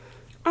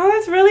 Oh,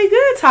 that's really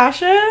good,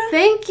 Tasha.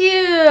 Thank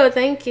you.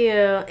 Thank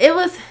you. It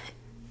was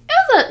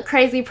a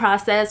crazy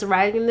process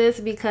writing this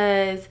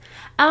because,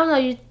 I don't know,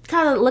 you're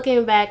kind of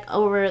looking back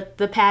over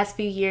the past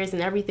few years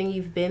and everything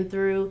you've been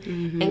through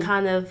and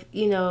kind of,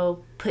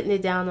 putting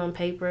it down on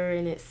paper,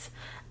 and it's,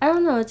 I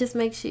don't know, it just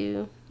makes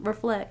you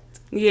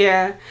reflect.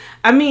 Yeah.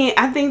 I mean,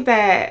 I think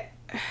that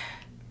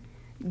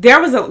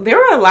there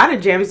were a lot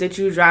of gems that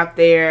you dropped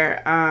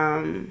there.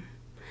 I'm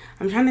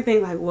trying to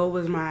think, like, what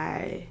was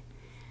my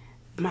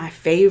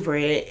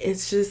favorite.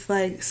 It's just,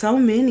 like, so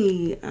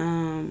many.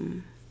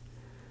 I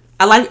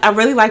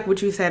really like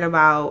what you said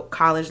about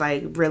college,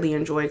 like, really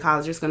enjoy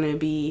college. It's going to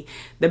be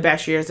the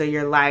best years of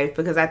your life,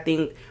 because I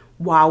think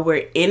while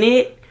we're in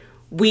it,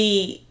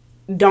 we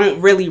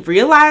don't really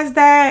realize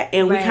that,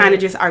 and we kind of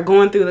just are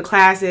going through the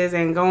classes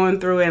and going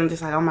through it, and I'm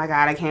just like, oh my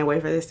God, I can't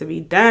wait for this to be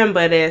done.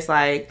 But it's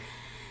like,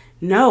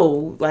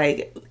 no,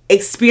 like,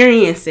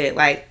 experience it.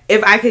 Like,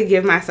 if I could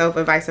give myself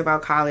advice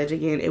about college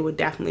again, it would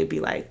definitely be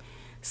like,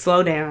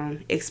 slow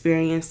down,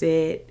 experience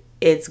it.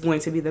 It's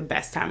going to be the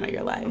best time of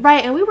your life.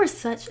 Right, and we were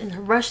such in a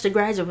rush to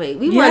graduate.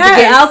 We wanted to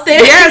get out there.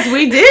 Yes,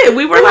 we did.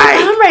 We were like,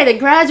 I'm ready to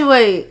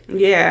graduate.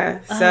 Yeah,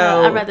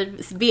 so I'd rather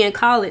be in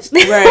college.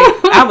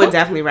 Right. I would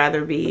definitely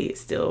rather be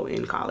still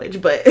in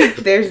college, but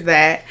there's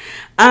that.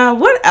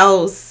 What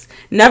else?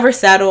 Never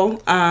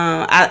settle.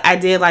 I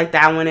did like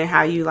that one, and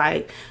how you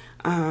like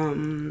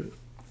kind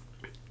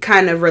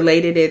of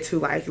related it to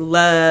like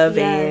love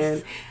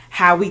and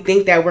how we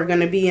think that we're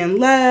going to be in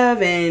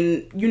love,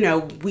 and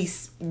we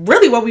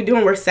really, what we're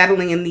doing, we're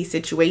settling in these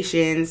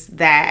situations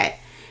that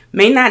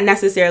may not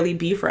necessarily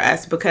be for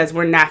us because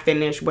we're not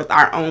finished with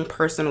our own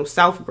personal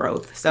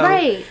self-growth. So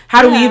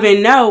how do we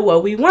even know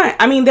what we want?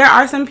 I mean, there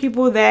are some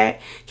people that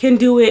can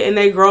do it and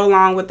they grow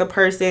along with the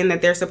person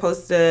that they're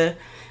supposed to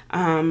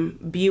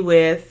be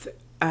with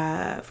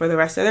for the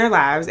rest of their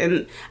lives.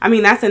 And I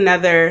mean, that's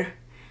another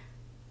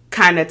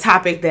kind of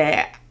topic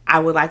that I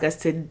would like us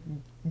to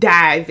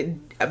dive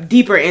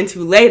deeper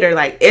into later.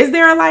 Like, is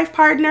there a life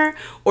partner,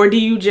 or do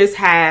you just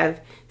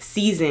have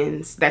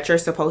seasons that you're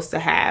supposed to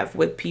have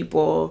with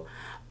people,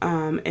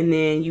 and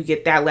then you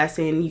get that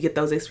lesson, you get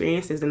those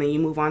experiences, and then you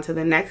move on to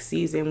the next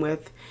season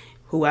with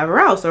whoever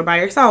else, or by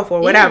yourself,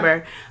 or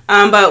whatever.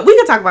 But we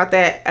could talk about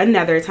that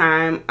another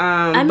time.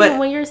 I mean,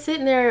 when you're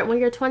sitting there, when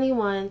you're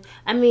 21,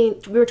 I mean,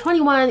 you're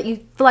 21, you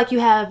feel like you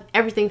have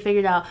everything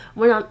figured out.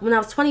 When I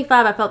was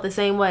 25, I felt the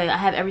same way. I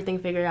have everything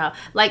figured out.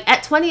 Like,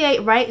 at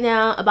 28 right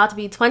now, about to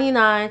be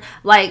 29,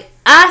 like,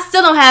 I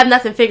still don't have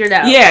nothing figured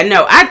out. Yeah,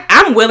 no,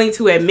 I'm willing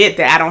to admit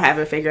that I don't have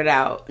it figured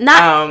out.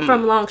 Not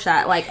from long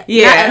shot, like, not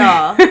at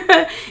all.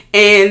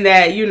 And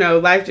that,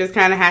 life just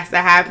kind of has to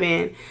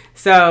happen.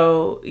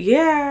 So,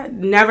 yeah,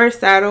 never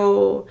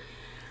settle.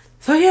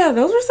 So, yeah,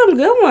 those were some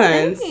good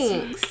ones.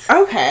 Thanks.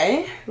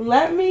 Okay,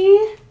 let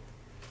me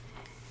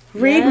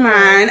read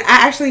mine.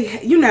 I actually,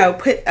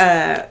 put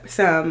a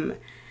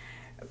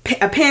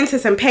pen to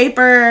some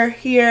paper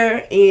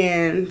here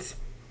and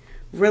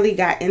really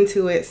got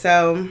into it.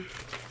 So,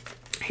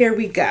 here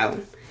we go.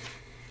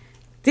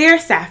 Dear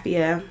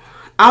Safia,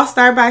 I'll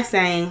start by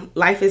saying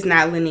life is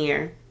not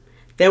linear.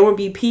 There will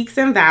be peaks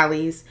and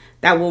valleys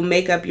that will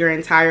make up your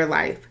entire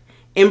life.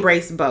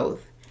 Embrace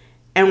both.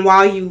 And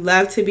while you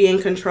love to be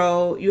in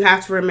control, you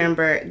have to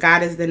remember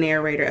God is the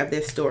narrator of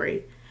this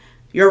story.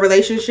 Your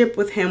relationship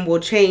with him will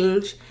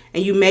change,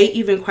 and you may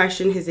even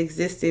question his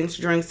existence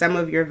during some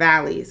of your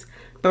valleys.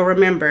 But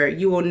remember,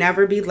 you will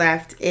never be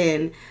left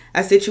in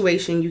a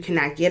situation you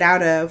cannot get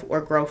out of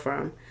or grow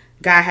from.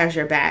 God has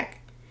your back.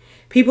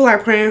 People are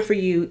praying for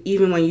you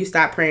even when you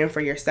stop praying for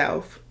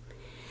yourself.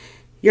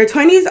 Your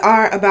 20s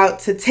are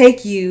about to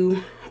take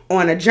you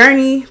on a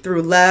journey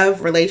through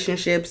love,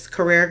 relationships,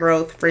 career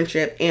growth,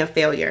 friendship, and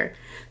failure.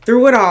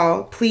 Through it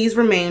all, please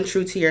remain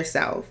true to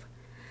yourself.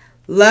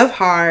 Love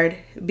hard,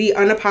 be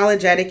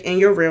unapologetic in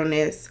your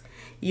realness,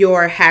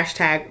 your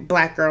hashtag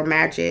Black Girl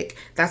Magic.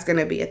 That's going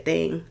to be a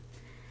thing.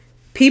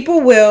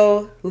 People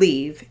will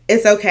leave.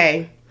 It's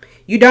okay.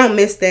 You don't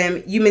miss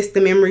them. You miss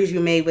the memories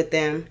you made with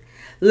them.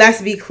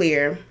 Let's be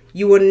clear.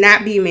 You will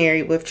not be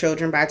married with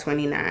children by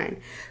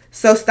 29.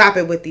 So stop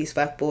it with these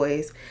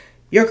fuckboys.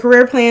 Your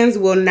career plans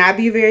will not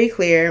be very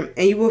clear,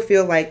 and you will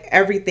feel like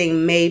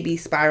everything may be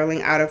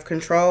spiraling out of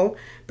control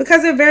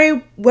because it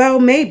very well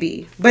may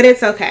be, but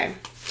it's okay.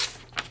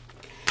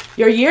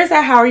 Your years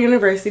at Howard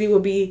University will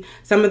be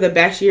some of the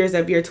best years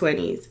of your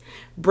 20s.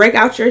 Break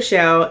out your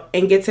shell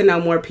and get to know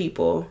more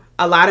people.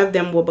 A lot of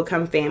them will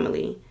become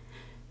family.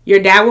 Your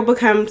dad will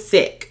become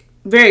sick,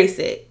 very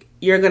sick.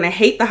 You're going to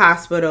hate the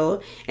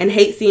hospital and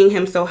hate seeing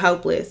him so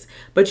helpless,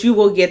 but you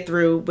will get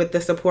through with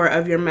the support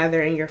of your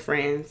mother and your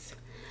friends.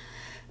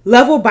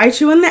 Love will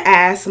bite you in the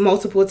ass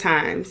multiple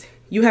times.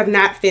 You have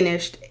not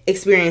finished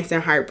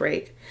experiencing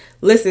heartbreak.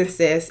 Listen,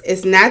 sis,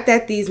 it's not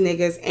that these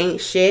niggas ain't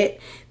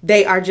shit.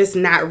 They are just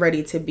not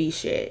ready to be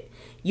shit.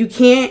 You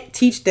can't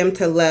teach them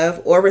to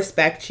love or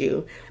respect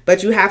you,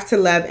 but you have to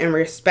love and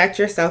respect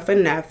yourself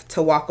enough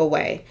to walk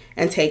away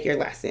and take your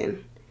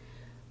lesson.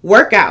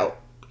 Work out.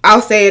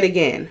 I'll say it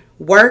again.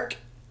 Work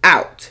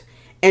out.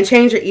 And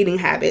change your eating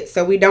habits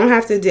so we don't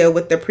have to deal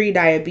with the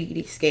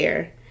pre-diabetes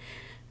scare.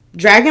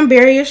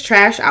 Dragonberry is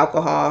trash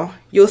alcohol.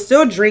 You'll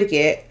still drink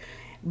it,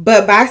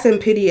 but buy some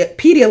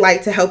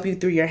Pedialyte to help you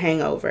through your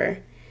hangover.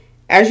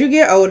 As you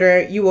get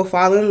older, you will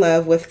fall in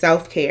love with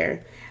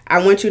self-care.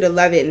 I want you to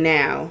love it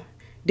now.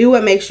 Do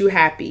what makes you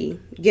happy.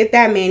 Get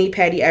that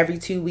mani-pedi every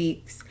 2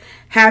 weeks.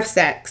 Have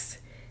sex.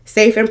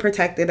 Safe and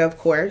protected, of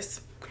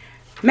course.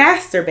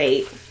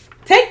 Masturbate.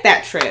 Take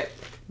that trip.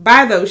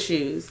 Buy those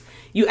shoes.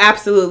 You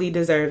absolutely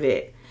deserve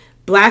it.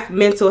 Black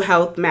mental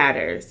health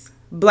matters.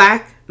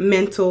 Black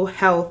mental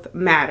health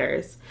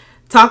matters.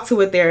 Talk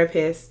to a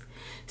therapist.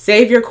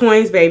 Save your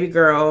coins, baby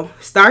girl.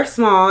 Start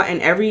small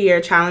and every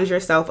year challenge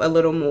yourself a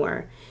little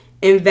more.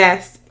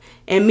 Invest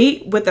and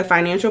meet with a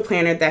financial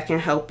planner that can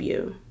help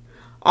you.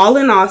 All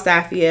in all,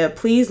 Safia,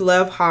 please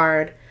love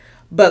hard,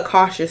 but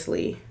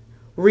cautiously.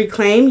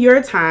 Reclaim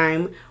your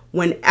time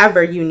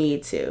whenever you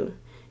need to.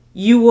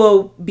 You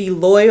will be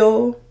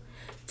loyal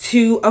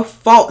to a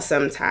fault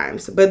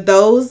sometimes, but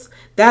those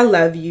that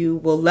love you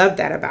will love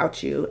that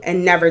about you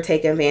and never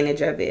take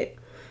advantage of it.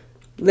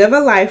 Live a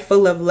life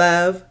full of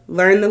love,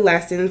 learn the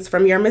lessons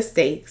from your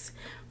mistakes,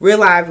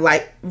 realize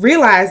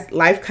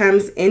life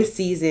comes in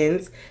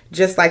seasons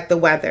just like the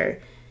weather.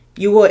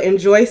 You will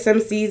enjoy some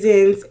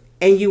seasons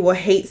and you will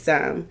hate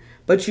some,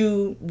 but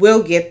you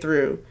will get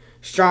through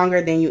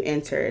stronger than you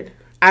entered.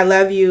 I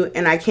love you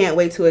and I can't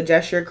wait to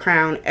adjust your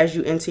crown as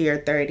you enter your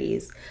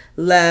 30s.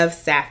 Love,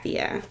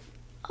 Safia.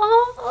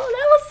 Oh,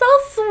 that was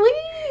so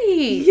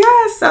sweet.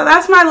 Yeah, so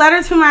that's my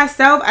letter to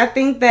myself. I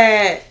think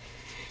that,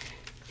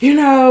 you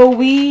know,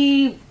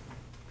 we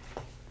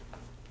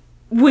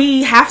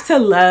have to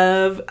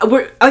love.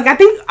 I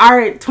think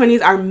our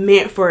 20s are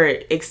meant for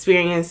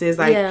experiences,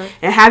 and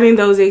having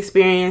those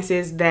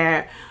experiences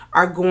that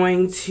are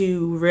going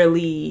to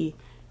really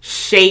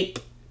shape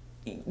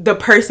the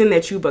person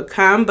that you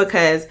become.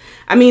 Because,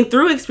 I mean,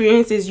 through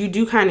experiences, you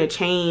do kind of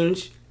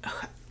change,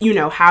 you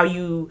know, how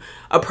you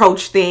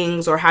approach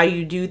things or how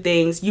you do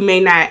things. You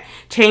may not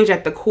change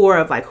at the core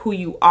of like who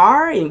you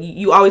are, and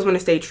you always want to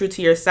stay true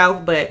to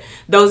yourself, but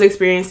those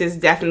experiences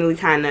definitely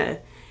kind of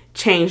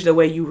change the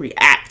way you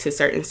react to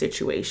certain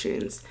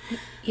situations.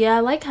 Yeah, I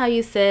like how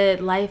you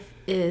said life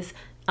is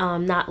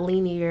not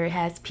linear. It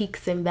has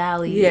peaks and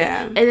valleys.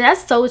 Yeah. And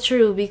that's so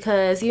true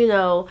because, you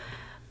know,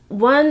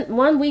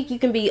 one week you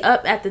can be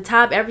up at the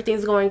top,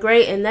 everything's going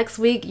great, and next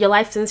week your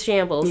life's in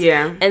shambles.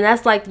 Yeah. And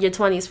that's like your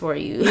 20s for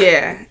you.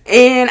 Yeah.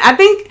 And I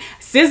think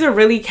SZA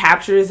really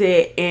captures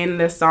it in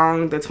the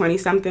song The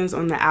 20-somethings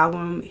on the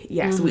album.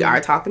 Yes, we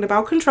are talking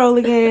about control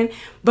again.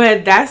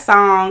 But that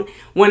song,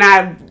 when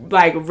I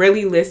like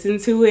really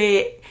listened to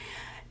it,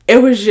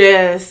 it was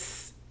just,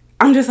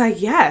 I'm just like,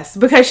 yes.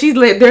 Because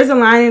there's a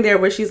line in there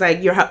where she's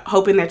like, you're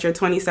hoping that your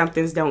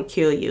 20-somethings don't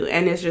kill you.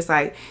 And it's just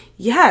like,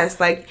 yes.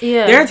 Like,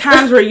 there are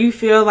times where you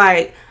feel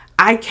like,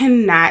 I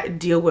cannot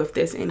deal with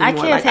this anymore.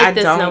 I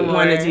don't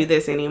want to do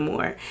this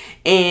anymore.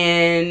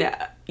 And,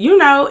 you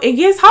know, it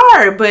gets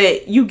hard,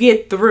 but you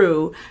get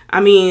through. I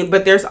mean,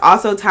 but there's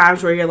also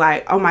times where you're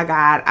like, oh my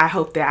God, I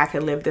hope that I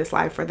can live this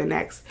life for the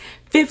next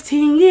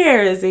 15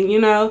 years. And, you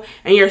know,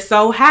 and you're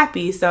so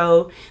happy.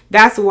 So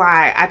that's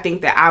why I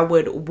think that I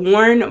would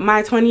warn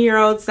my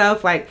 20-year-old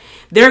self, like,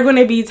 there are going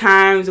to be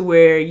times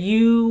where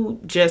you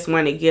just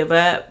want to give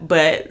up,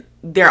 but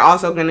there are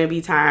also going to be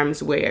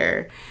times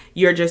where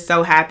you're just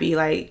so happy,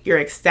 like, you're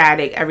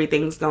ecstatic,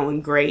 everything's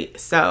going great.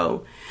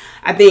 So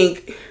I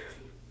think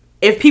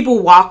if people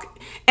walk,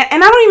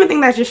 and I don't even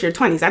think that's just your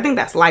 20s. I think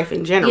that's life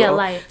in general. Yeah,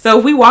 life. So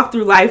if we walk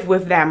through life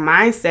with that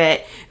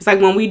mindset, it's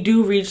like when we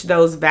do reach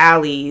those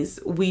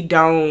valleys, we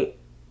don't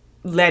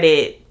let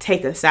it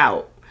take us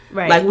out.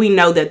 Right. Like, we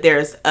know that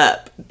there's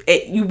up.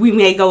 We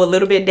may go a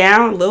little bit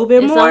down, a little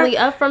bit more. It's only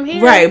up from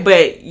here. Right,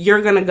 but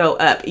you're going to go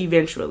up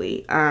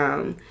eventually.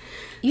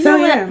 You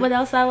know what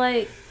else I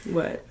like?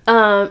 What?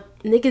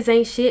 Niggas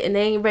ain't shit and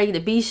they ain't ready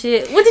to be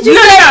shit. What did you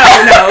say?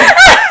 No.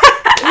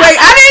 Wait,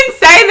 I didn't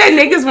say that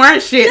niggas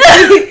weren't shit.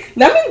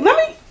 Let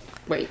me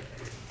wait.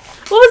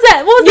 What was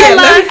that? What was that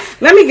line?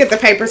 Let me get the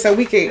paper so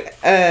we can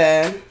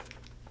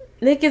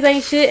Niggas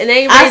ain't shit and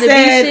they ain't ready to be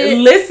shit.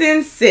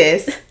 Listen,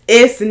 sis,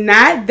 it's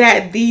not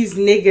that these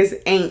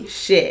niggas ain't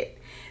shit.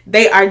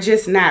 They are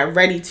just not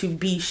ready to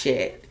be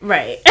shit.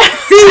 Right.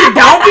 See,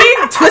 don't be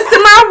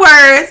twisting my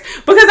words,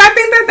 because I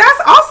think that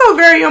that's also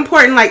very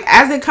important. Like,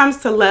 as it comes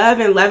to love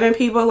and loving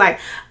people, like,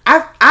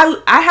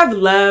 I have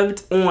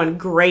loved on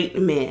great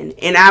men,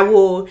 and I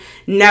will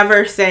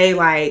never say,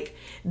 like,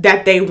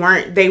 that they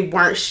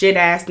weren't shit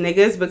ass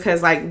niggas,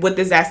 because, like, what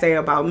does that say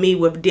about me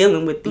with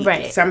dealing with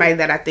somebody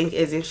that I think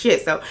isn't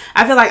shit? So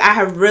I feel like I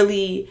have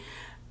really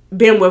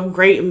been with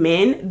great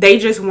men. They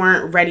just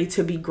weren't ready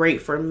to be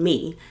great for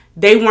me.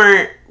 They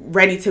weren't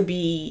ready to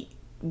be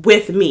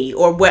with me,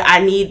 or what I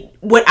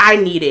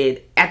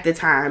needed at the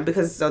time,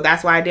 because so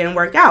that's why it didn't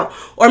work out.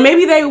 Or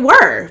maybe they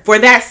were for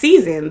that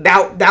season.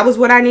 That was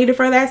what I needed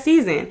for that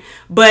season.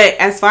 But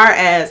as far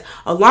as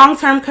a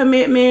long-term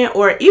commitment,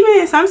 or even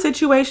in some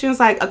situations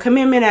like a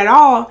commitment at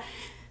all,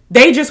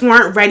 they just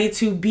weren't ready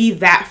to be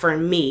that for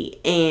me.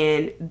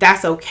 And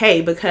that's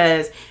okay,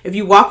 because if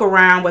you walk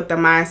around with the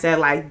mindset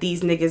like,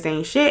 these niggas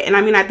ain't shit, and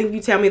I mean, I think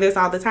you tell me this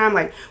all the time,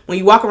 like, when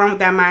you walk around with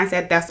that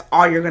mindset, that's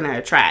all you're gonna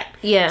attract.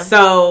 Yeah.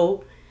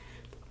 So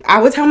I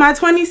would tell my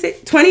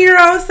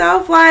 20-year-old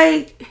self,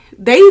 like,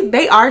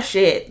 they are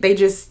shit. They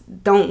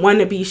just don't want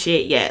to be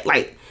shit yet.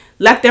 Like,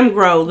 let them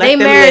grow. Let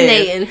them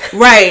marinating. Live.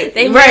 Right.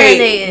 They right.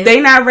 marinating.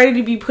 They not ready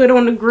to be put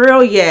on the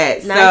grill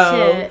yet. Not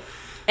yet.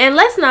 And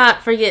let's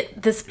not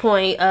forget this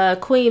point,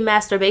 Queen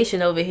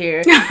Masturbation over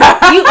here.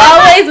 You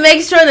always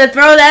make sure to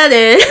throw that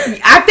in.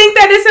 I think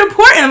that it's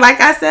important. Like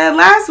I said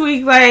last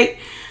week, like,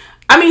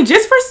 I mean,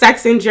 just for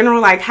sex in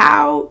general, like,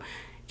 how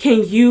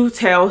can you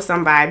tell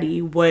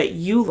somebody what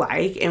you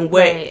like and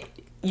what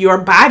your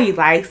body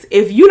likes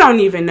if you don't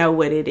even know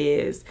what it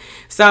is?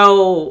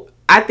 So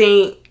I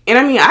think, and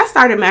I mean, I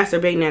started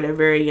masturbating at a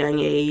very young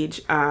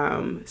age.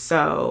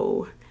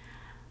 So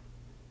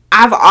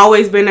I've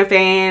always been a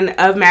fan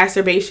of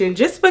masturbation,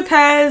 just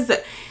because,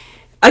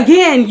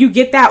 again, you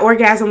get that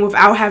orgasm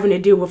without having to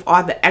deal with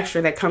all the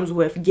extra that comes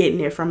with getting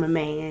it from a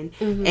man.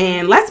 Mm-hmm.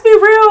 And let's be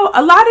real,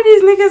 a lot of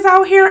these niggas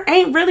out here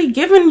ain't really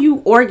giving you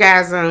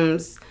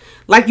orgasms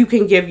like you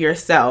can give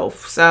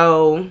yourself.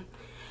 So,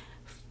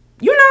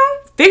 you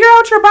know, figure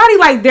out your body.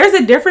 Like, there's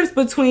a difference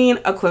between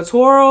a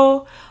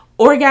clitoral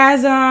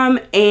orgasm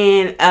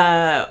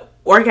and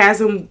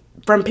orgasm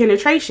from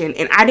penetration,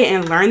 and I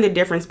didn't learn the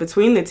difference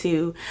between the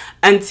two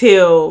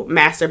until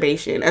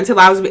masturbation, until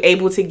I was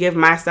able to give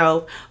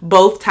myself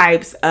both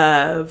types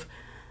of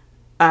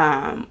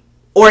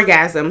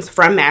orgasms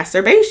from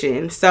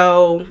masturbation.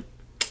 So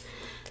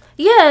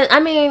yeah, I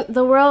mean,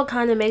 the world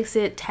kind of makes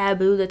it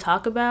taboo to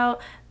talk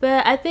about,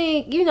 but I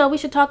think, you know, we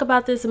should talk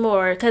about this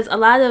more, because a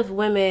lot of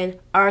women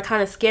are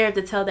kind of scared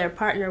to tell their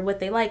partner what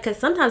they like, because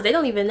sometimes they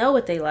don't even know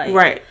what they like.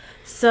 Right.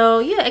 So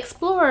yeah,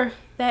 explore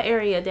that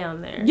area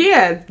down there.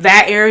 Yeah,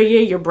 that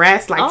area, your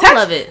breasts, like, all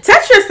of it.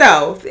 Touch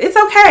yourself. It's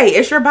okay.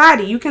 It's your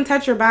body. You can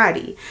touch your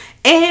body.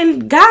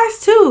 And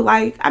guys too.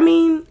 Like, I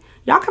mean,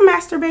 y'all can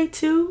masturbate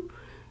too.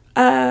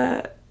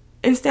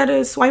 Instead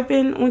of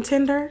swiping on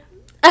Tinder.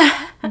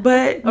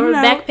 But or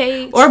back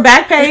page. Or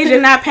back page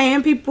and not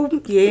paying people.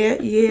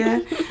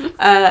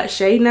 Yeah.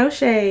 Shade, no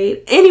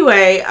shade.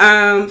 Anyway,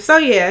 so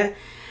yeah.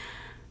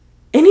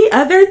 Any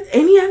other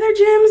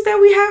gems that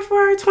we have for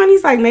our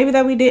 20s? Like, maybe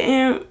that we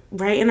didn't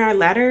write in our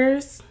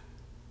letters?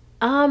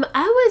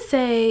 I would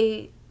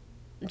say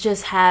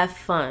just have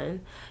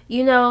fun.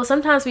 You know,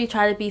 sometimes we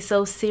try to be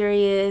so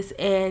serious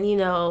and, you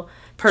know,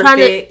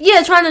 perfect.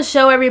 Trying to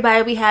show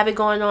everybody we have it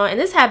going on. And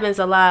this happens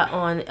a lot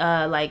on,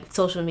 like,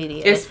 social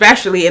media.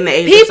 Especially in the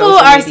age People of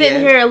social media. Are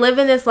sitting here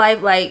living this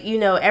life like, you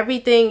know,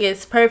 everything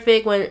is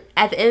perfect, when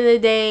at the end of the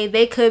day,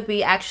 they could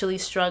be actually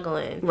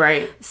struggling.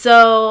 Right.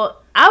 So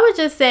I would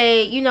just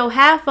say, you know,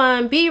 have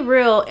fun, be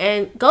real,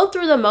 and go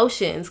through the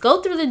motions.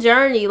 Go through the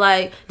journey.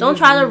 Like, don't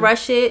try to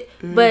rush it.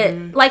 But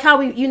like how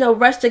we, you know,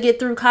 rushed to get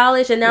through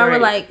college, and now we're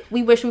like,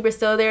 we wish we were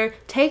still there.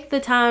 Take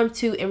the time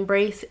to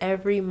embrace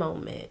every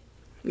moment.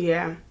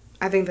 Yeah,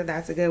 I think that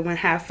that's a good one.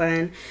 Have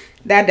fun.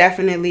 That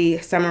definitely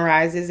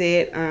summarizes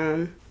it.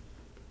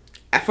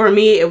 For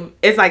me,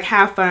 it's like,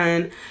 have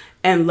fun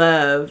and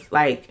love.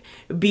 Like,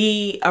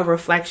 be a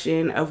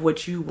reflection of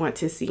what you want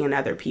to see in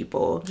other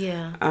people.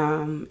 Yeah.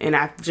 And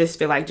I just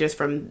feel like just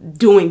from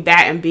doing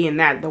that and being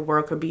that, the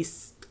world could be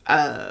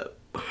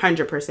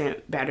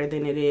 100% better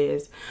than it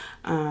is.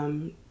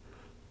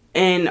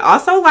 And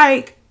also,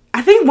 like,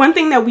 I think one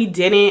thing that we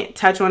didn't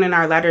touch on in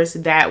our letters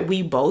that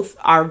we both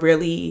are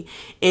really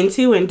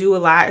into and do a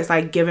lot is,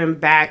 like, giving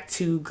back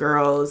to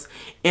girls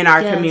in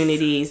our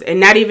communities. And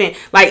not even,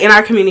 like, in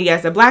our community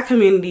as a Black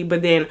community,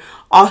 but then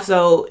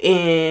also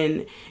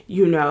in,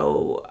 you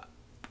know,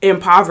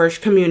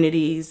 impoverished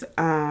communities.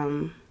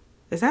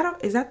 Is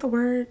that the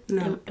word?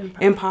 No.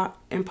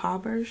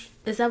 Impoverished?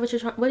 Is that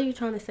what are you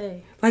trying to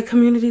say? Like,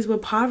 communities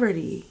with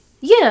poverty.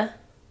 Yeah.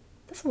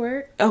 That's a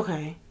word.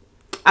 Okay.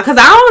 Because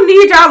I don't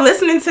need y'all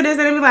listening to this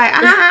and be like,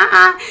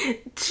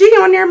 she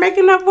on there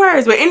making up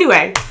words. But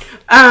anyway,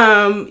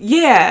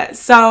 yeah.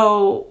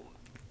 So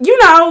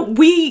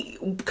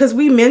because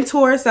we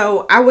mentor,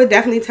 so I would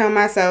definitely tell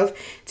myself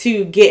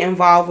to get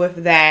involved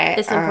with that.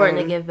 It's important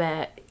to give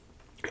back.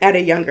 At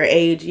a younger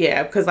age,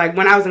 yeah. Because, like,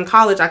 when I was in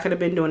college, I could have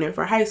been doing it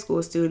for high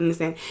school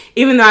students. And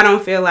even though I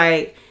don't feel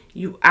like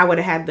I would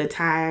have had the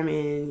time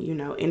and,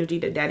 energy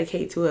to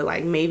dedicate to it,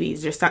 like, maybe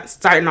just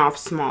starting off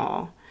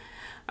small.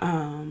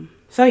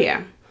 So,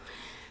 yeah.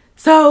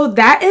 So,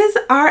 that is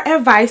our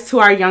advice to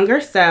our younger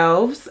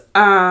selves.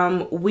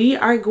 We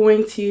are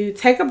going to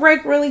take a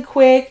break really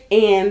quick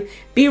and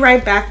be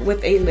right back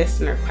with a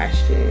listener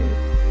question.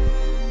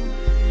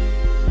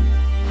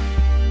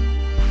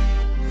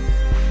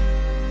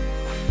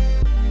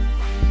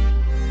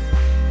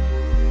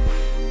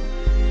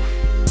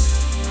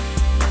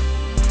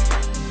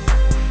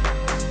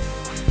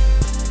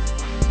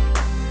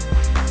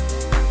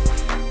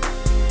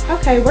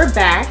 Okay, we're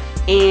back,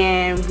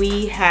 and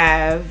we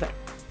have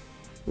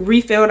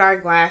refilled our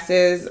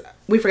glasses.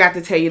 We forgot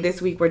to tell you,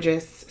 this week we're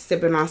just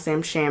sipping on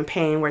some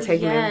champagne. We're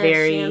taking it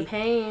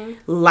very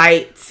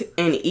light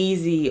and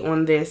easy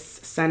on this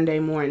Sunday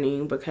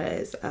morning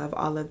because of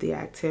all of the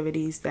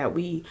activities that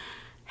we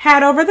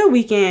had over the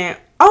weekend.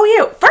 Oh,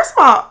 yeah. First of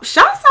all,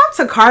 shouts out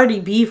to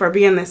Cardi B for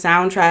being the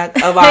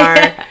soundtrack of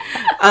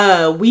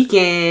our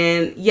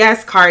weekend.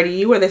 Yes, Cardi,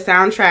 you were the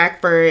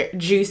soundtrack for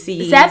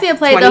Juicy's Savia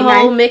played the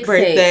whole mixtape.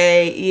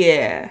 Birthday.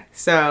 Yeah.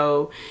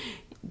 So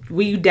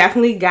we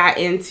definitely got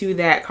into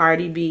that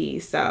Cardi B.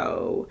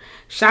 So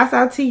shouts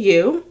out to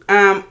you.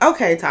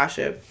 Okay,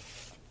 Tasha.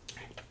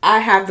 I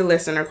have the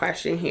listener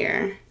question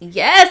here.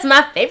 Yes,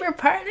 my favorite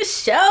part of the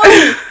show.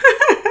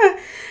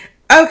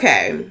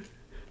 Okay.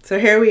 So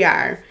here we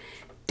are.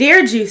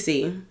 Dear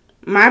Juicy,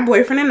 my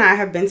boyfriend and I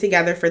have been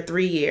together for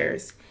 3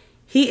 years.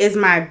 He is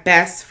my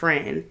best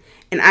friend,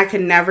 and I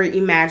could never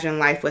imagine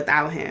life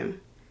without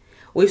him.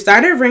 We've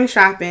started ring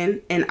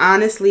shopping, and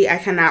honestly, I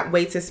cannot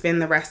wait to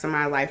spend the rest of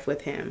my life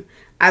with him.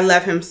 I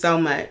love him so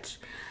much.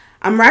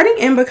 I'm writing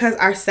in because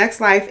our sex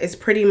life is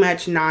pretty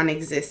much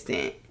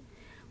non-existent.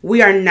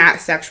 We are not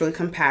sexually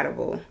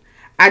compatible.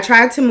 I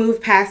tried to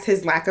move past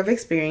his lack of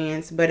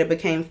experience, but it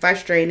became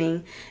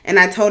frustrating, and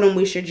I told him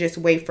we should just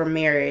wait for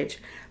marriage.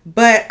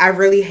 But I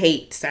really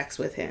hate sex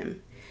with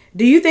him.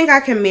 Do you think I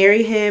can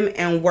marry him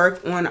and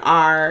work on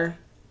our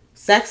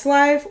sex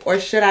life, or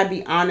should I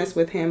be honest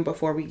with him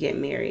before we get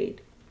married?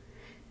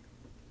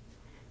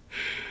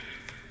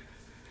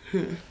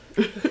 Let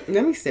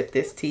me sip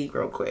this tea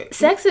real quick.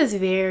 Sex is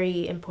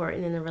very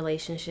important in a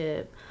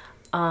relationship.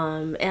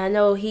 And I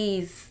know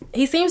he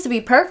seems to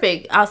be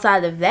perfect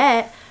outside of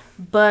that.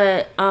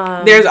 But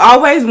there's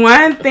always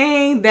one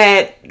thing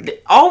that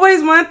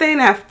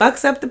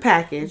fucks up the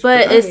package.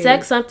 But is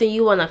sex something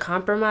you want to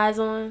compromise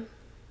on?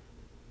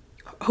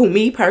 Who,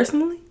 me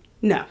personally?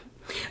 No.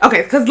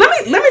 Okay, because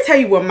let me tell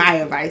you what my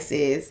advice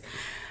is.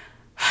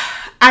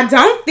 I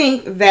don't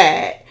think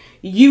that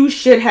you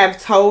should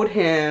have told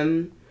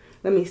him.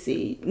 Let me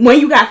see. When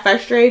you got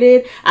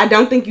frustrated, I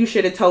don't think you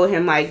should have told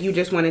him, like, you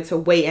just wanted to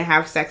wait and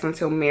have sex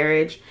until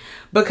marriage.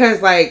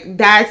 Because, like,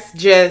 that's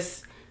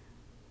just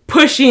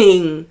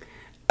pushing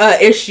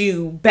a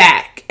issue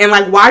back. And,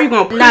 like, why are you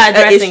going to push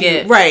the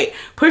issue? Right.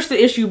 Push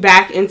the issue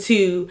back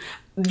into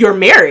your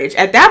marriage.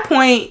 At that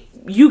point,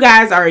 you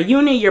guys are a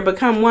unit. You're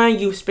become one.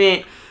 You've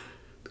spent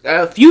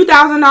a few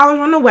 $1,000s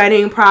on the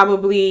wedding,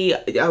 probably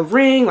a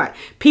ring. Like,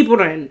 people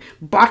done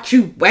bought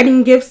you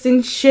wedding gifts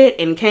and shit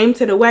and came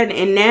to the wedding.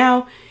 And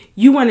now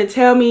you want to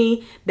tell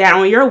me that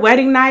on your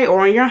wedding night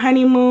or on your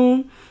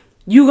honeymoon,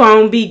 you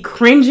gonna be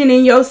cringing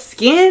in your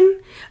skin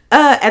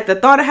at the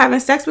thought of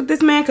having sex with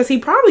this man? Because he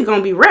probably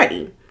gonna be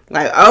ready.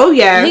 Like, oh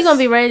yes, he gonna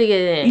be ready to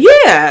get in.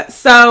 Yeah.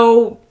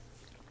 So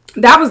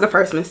that was the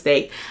first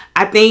mistake.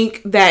 I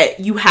think that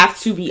you have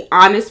to be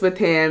honest with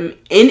him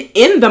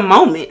in the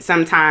moment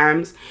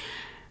sometimes,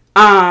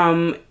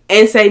 and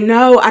say,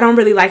 no, I don't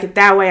really like it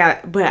that way,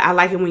 but I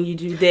like it when you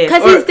do this.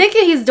 Because he's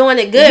thinking he's doing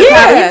it good. Yeah.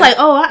 Probably. He's like,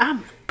 oh,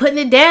 I'm putting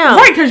it down.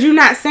 Right, because you're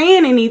not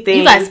saying anything.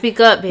 You gotta speak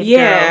up, baby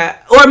girl.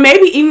 Or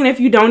maybe even if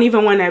you don't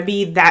even want to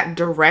be that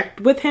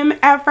direct with him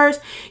at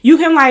first, you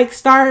can, like,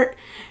 start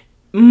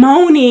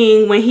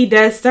moaning when he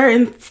does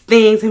certain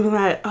things and be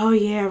like, oh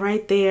yeah,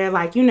 right there,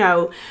 like,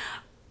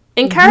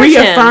 encourage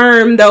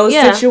reaffirm him. Those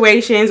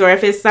situations. Or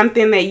if it's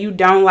something that you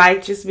don't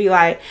like, just be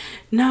like,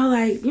 no,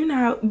 like,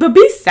 but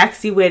be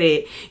sexy with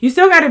it. You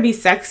still got to be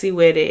sexy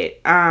with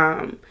it.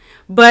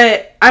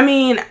 But I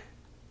mean,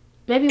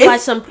 maybe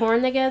watch some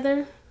porn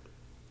together.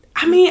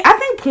 I mean, I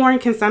think porn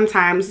can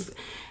sometimes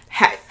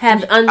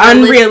have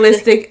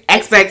unrealistic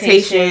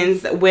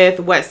expectations with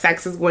what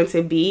sex is going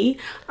to be.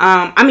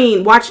 I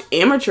mean, watch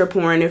amateur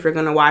porn if you're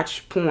going to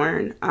watch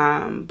porn,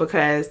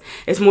 because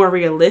it's more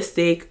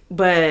realistic.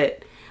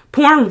 But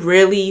porn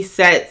really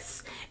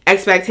sets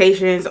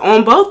expectations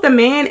on both the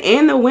man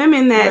and the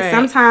women that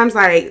sometimes,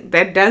 like,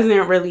 that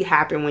doesn't really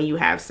happen when you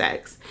have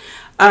sex.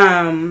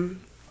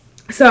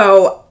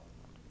 So,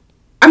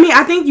 I mean,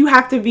 I think you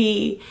have to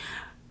be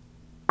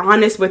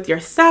honest with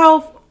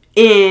yourself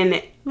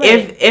in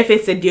if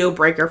it's a deal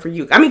breaker for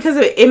you. I mean, because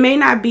it may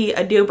not be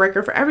a deal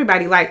breaker for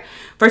everybody. Like,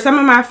 for some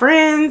of my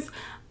friends,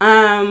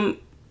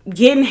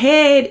 getting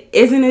head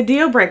isn't a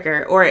deal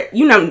breaker, or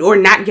or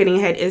not getting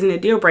head isn't a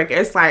deal breaker.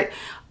 It's like,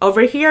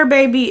 over here,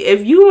 baby,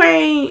 if you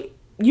ain't,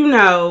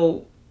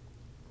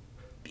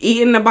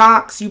 eating the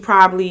box, you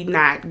probably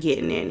not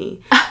getting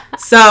any.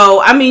 So,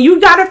 I mean, you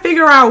got to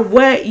figure out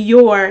what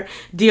your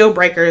deal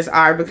breakers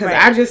are, because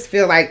Right. I just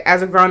feel like,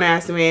 as a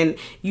grown-ass man,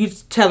 you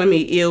telling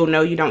me, ew,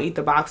 no, you don't eat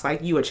the box,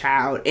 like you a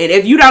child. And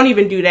if you don't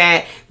even do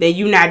that, then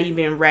you not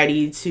even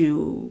ready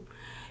to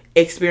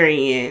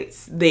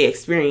experience the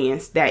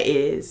experience that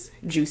is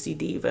Juicy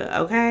Diva,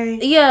 okay?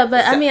 Yeah,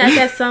 but I mean, I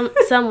guess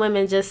some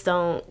women just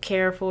don't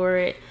care for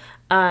it.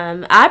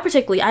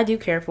 I do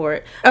care for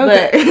it.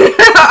 Okay. But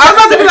I was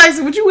about to be like,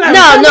 so what you have?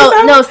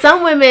 no.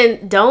 Some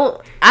women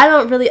don't. I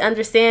don't really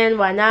understand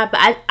why not.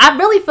 But I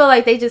really feel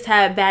like they just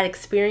have bad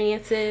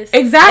experiences.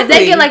 Exactly.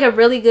 If they get like a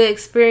really good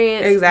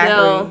experience,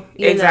 Exactly.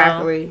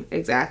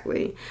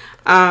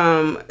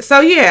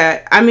 So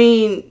yeah, I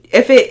mean,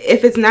 if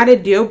it's not a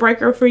deal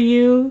breaker for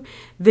you,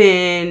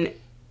 then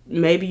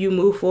maybe you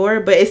move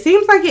forward. But it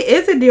seems like it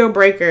is a deal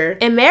breaker.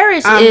 And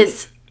marriage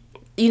is,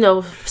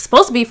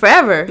 supposed to be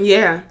forever.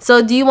 Yeah.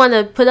 So do you want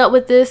to put up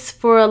with this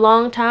for a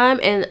long time?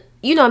 And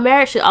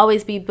marriage should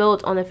always be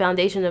built on the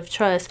foundation of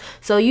trust.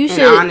 So you should,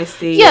 and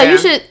honesty. Yeah,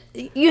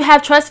 you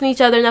have trust in each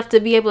other enough to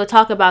be able to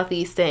talk about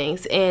these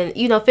things and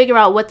figure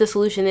out what the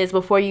solution is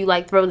before you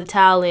like throw the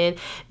towel in.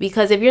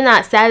 Because if you're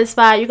not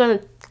satisfied, you're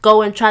gonna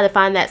go and try to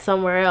find that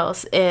somewhere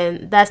else,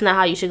 and that's not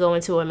how you should go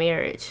into a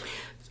marriage.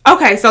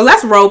 Okay, so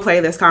let's role play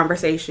this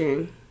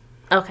conversation.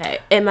 Okay,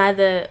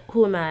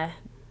 who am I?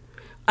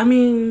 I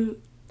mean,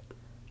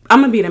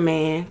 I'm gonna be the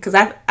man, because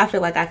I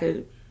feel like I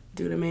could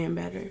do the man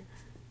better.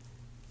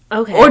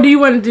 Okay. Or do you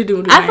want to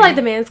do the man? I feel like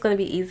the man's going to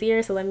be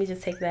easier, so let me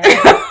just take that.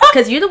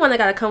 Because you're the one that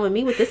got to come with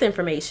me with this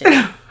information.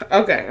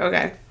 Okay. All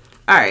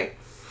right.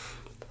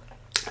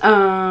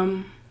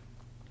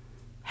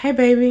 Hey,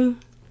 baby.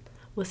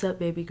 What's up,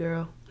 baby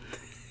girl?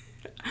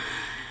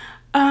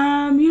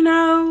 I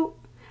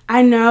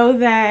know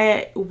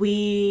that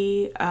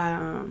we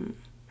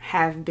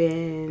have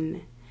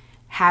been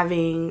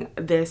having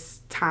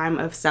this time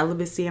of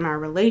celibacy in our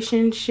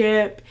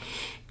relationship,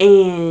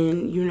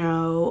 and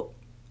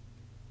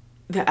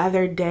the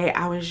other day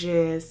I was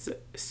just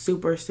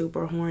super,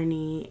 super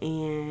horny,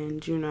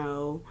 and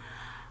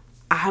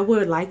I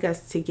would like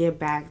us to get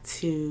back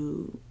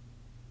to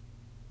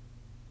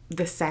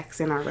the sex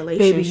in our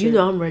relationship. Baby,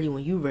 I'm ready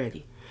when you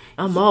ready.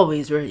 I'm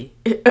always ready.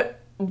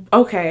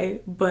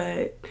 Okay,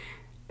 but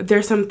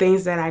there's some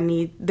things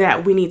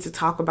that we need to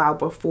talk about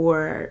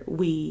before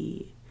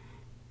we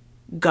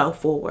go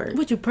forward.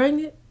 What, you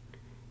pregnant?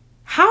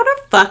 How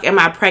the fuck am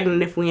I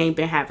pregnant if we ain't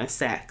been having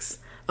sex?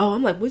 Oh,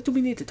 I'm like, what do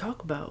we need to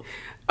talk about?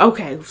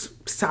 Okay,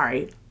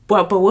 sorry.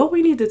 But what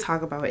we need to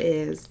talk about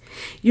is,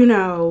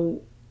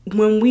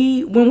 when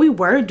we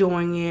were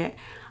doing it,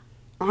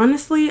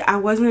 honestly, I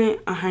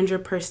wasn't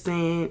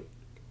 100%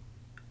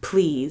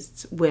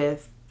 pleased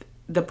with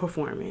the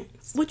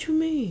performance. What you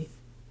mean?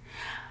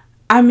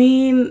 I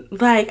mean,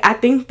 like, I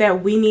think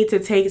that we need to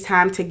take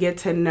time to get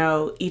to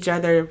know each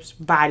other's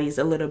bodies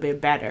a little bit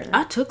better.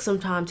 I took some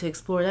time to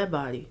explore that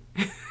body.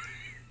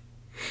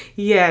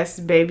 Yes,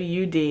 baby,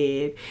 you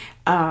did.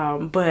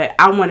 But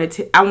I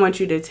want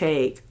you to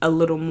take a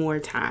little more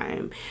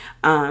time,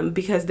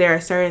 because there are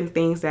certain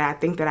things that I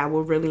think that I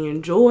will really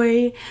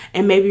enjoy,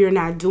 and maybe you're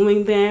not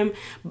doing them,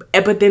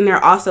 but then there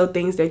are also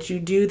things that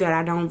you do that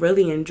I don't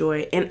really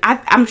enjoy, and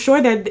I'm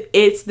sure that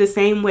it's the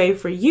same way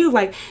for you.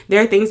 Like,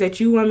 there are things that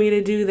you want me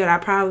to do that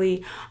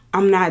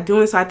I'm not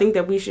doing. So I think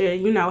that we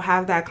should,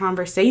 have that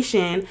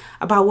conversation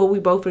about what we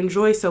both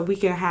enjoy, so we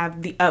can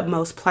have the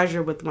utmost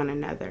pleasure with one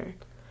another.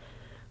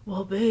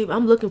 Well, babe,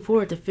 I'm looking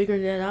forward to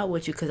figuring that out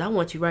with you, because I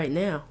want you right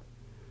now.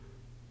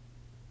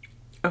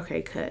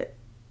 Okay, cut.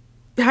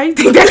 How you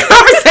think that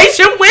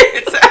conversation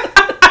went?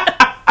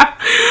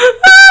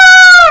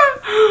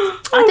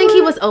 I think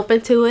he was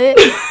open to it.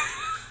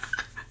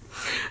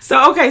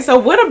 So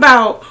what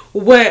about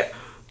what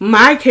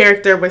my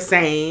character was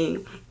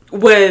saying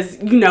was,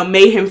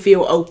 made him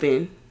feel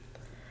open?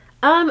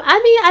 I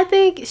mean, I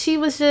think she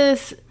was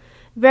just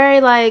very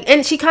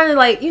and she kind of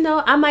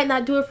I might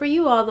not do it for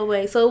you all the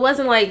way. So it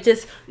wasn't like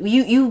just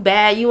you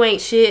bad, you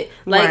ain't shit.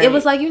 Like, It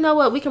was like,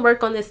 what, we can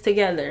work on this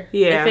together.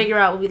 Yeah. And figure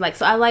out what we like.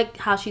 So I like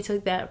how she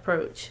took that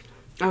approach.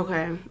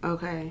 Okay.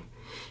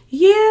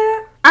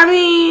 Yeah. I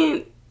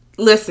mean,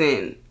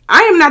 listen,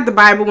 I am not the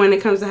Bible when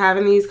it comes to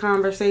having these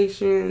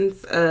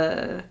conversations.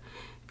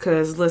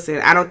 Because, listen,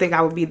 I don't think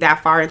I would be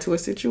that far into a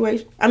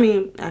situation. I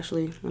mean,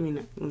 actually, let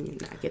me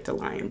not get to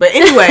lying. But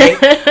anyway,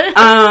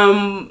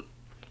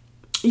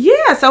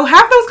 yeah, so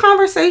have those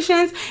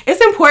conversations.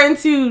 It's important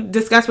to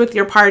discuss with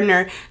your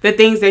partner the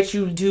things that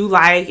you do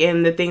like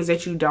and the things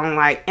that you don't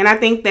like. And I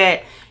think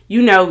that,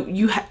 you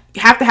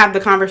have to have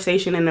the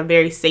conversation in a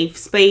very safe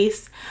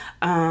space.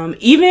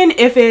 Even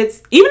if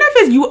it's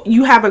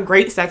you have a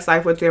great sex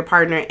life with your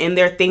partner and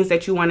there are things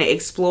that you want to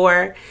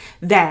explore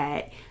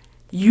that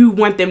you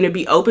want them to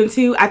be open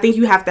to, I think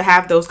you have to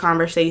have those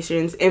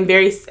conversations in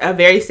a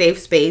very safe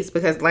space,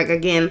 because, like,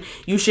 again,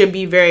 you should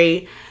be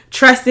very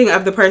trusting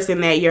of the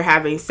person that you're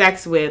having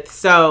sex with.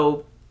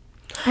 So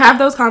have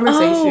those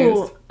conversations.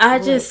 Oh, I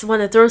just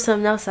want to throw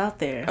something else out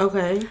there.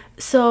 Okay.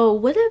 So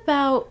what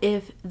about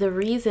if the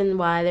reason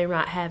why they're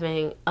not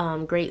having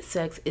great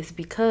sex is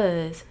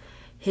because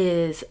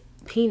his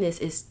penis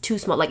is too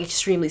small, like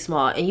extremely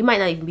small, and you might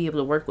not even be able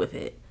to work with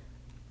it?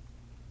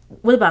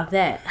 What about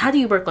that? How do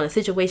you work on a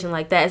situation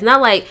like that? It's not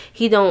like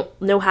he don't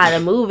know how to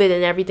move it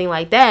and everything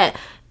like that.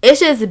 It's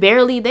just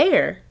barely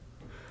there.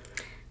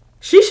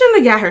 She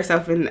shouldn't have got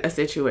herself in a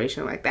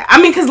situation like that.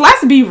 I mean, because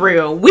let's be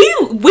real. We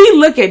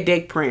look at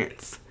dick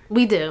prints.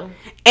 We do.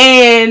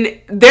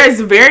 And there's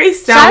very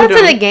seldom... Shout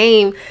out to the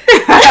game.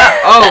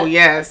 Oh,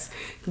 yes.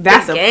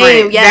 That's a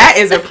print. Yes. That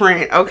is a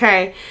print,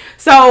 okay?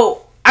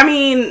 So, I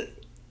mean,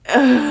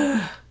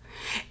 the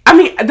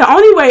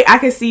only way I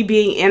could see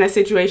being in a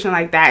situation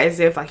like that is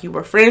if, like, you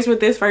were friends with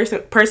this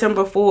person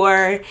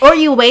before. Or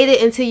you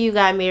waited until you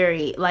got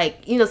married.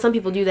 Like, you know, some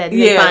people do that and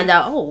they find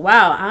out, oh,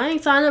 wow, I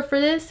ain't signed up for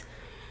this.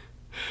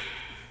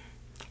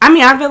 I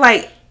mean, I feel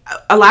like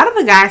a lot of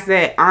the guys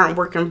that aren't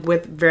working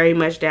with very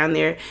much down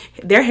there,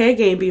 their head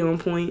game be on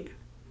point.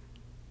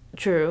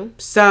 True.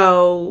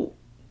 So,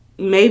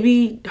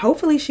 maybe,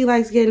 hopefully she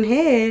likes getting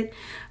head.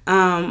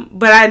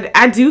 But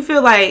I do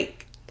feel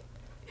like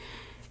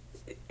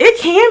it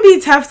can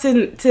be tough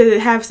to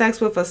have sex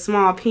with a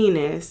small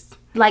penis.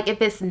 Like, if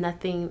it's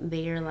nothing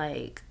there,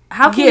 like,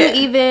 how can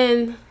you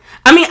even...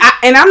 I mean,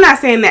 I'm not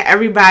saying that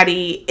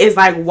everybody is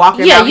like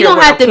walking out here with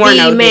a porno dick. Yeah, you don't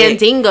have to be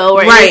Mandingo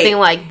or anything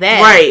like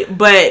that. Right,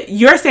 but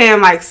you're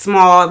saying like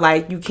small,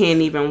 like you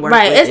can't even work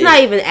with it. Right, it's not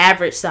even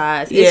average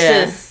size.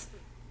 It's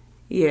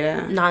just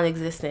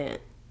non-existent.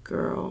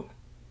 Girl,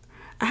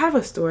 I have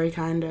a story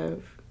kind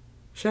of.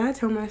 Should I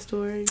tell my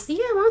story? Yeah,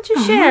 why don't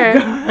you share?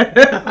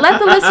 Let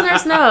the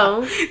listeners know.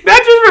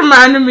 That just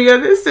reminded me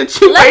of this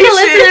situation. Let the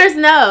listeners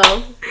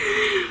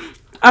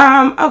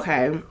know.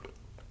 Okay.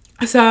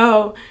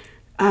 So...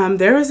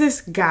 there was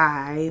this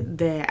guy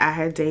that I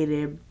had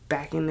dated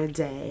back in the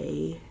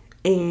day,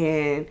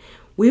 and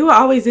we would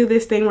always do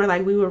this thing where,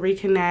 like, we would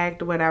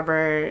reconnect,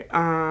 whatever,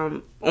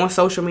 on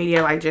social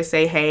media, like, just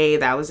say, hey,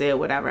 that was it,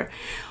 whatever.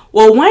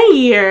 Well, one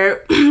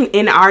year,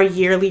 in our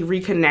yearly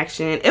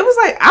reconnection, it was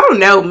like, I don't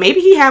know, maybe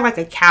he had, like,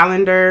 a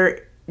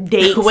calendar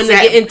date when they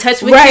get in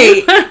touch with you.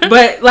 Right,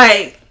 but,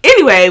 like,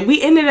 anyway,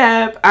 we ended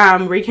up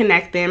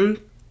reconnecting,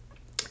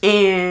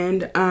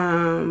 and,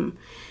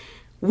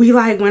 we,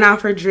 like, went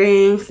out for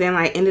drinks and,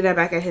 like, ended up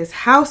back at his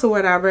house or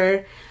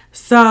whatever.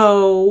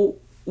 So,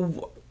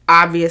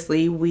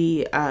 obviously,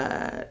 we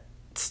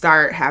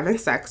start having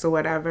sex or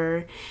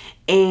whatever.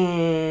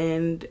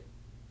 And,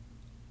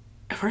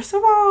 first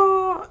of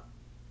all,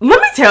 let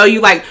me tell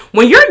you, like,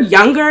 when you're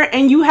younger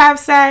and you have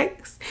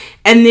sex,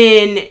 and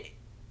then...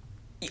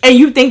 and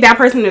you think that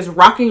person is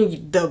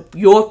rocking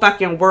your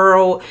fucking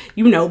world,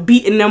 you know,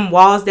 beating them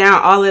walls down,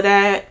 all of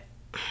that.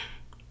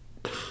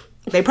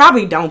 They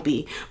probably don't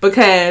be,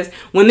 because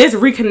when this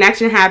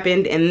reconnection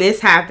happened and this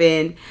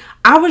happened,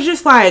 I was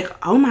just like,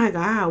 oh my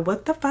God,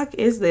 what the fuck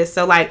is this?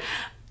 So like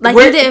you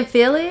didn't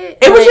feel it?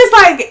 It was just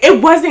like,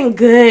 it wasn't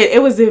good.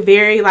 It was a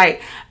very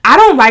like, I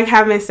don't like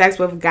having sex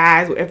with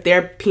guys if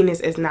their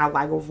penis is not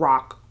like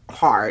rock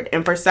hard.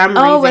 And for some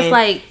reason. Oh, it's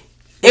like,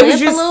 it was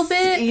just a little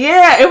bit?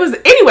 Yeah, it was,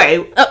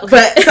 anyway. Oh, okay.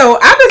 But so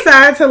I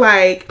decided to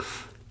like,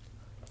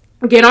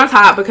 get on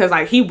top because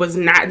like he was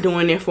not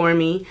doing it for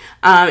me,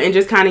 and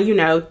just kind of, you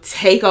know,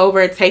 take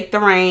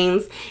the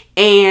reins.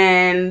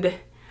 And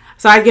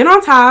so I get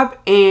on top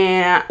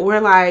and we're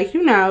like,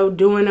 you know,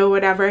 doing or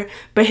whatever,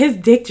 but his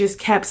dick just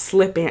kept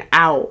slipping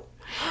out.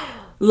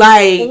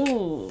 Like,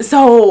 ooh.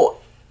 So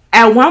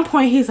at one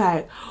point he's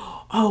like,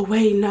 oh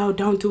wait, no,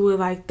 don't do it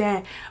like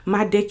that,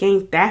 my dick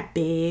ain't that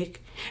big.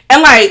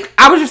 And like,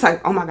 I was just like,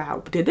 oh my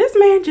God, did this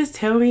man just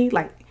tell me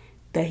like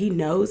that he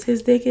knows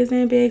his dick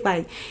isn't big?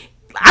 Like,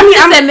 I mean,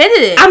 I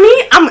admitted it. I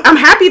mean, I'm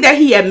happy that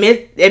he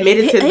admitted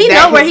to that. He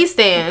know where he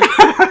stands.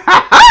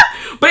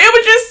 But it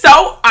was just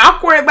so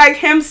awkward, like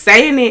him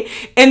saying it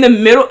in the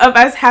middle of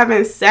us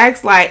having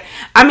sex. Like,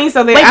 I mean,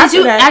 so then wait, did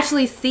you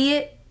actually see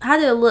it? How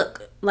did it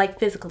look like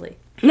physically?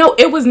 No,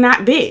 it was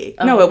not big.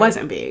 Oh, no, it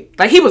wasn't big.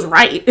 Like, he was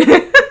right.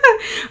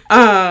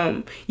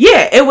 Yeah,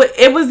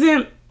 it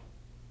wasn't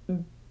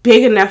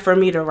big enough for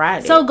me to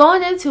ride it. So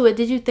going into it,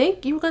 did you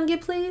think you were gonna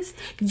get pleased?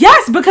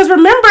 Yes, because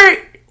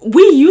remember,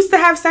 we used to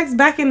have sex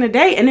back in the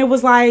day, and it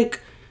was like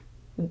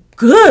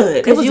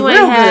good. It was you real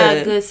ain't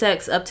had good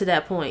sex up to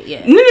that point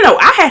yet. No.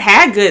 I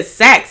had good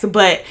sex,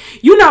 but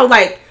you know,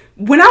 like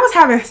when I was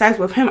having sex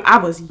with him, I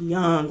was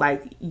young,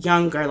 like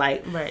younger,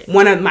 like right.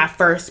 One of my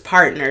first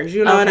partners.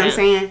 You know what I'm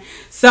saying?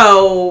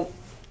 So,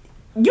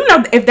 you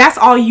know, if that's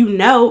all you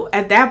know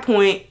at that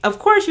point, of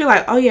course you're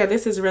like, oh yeah,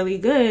 this is really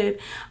good.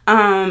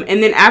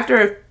 And then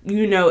after,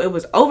 you know, it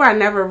was over, I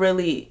never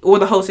really, or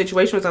the whole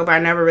situation was over, I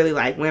never really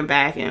like went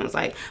back and was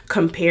like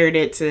compared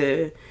it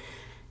to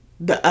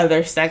the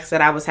other sex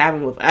that I was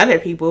having with other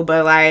people.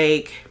 But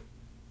like,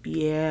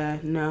 yeah,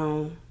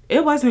 no,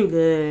 it wasn't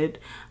good.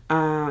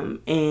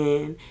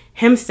 And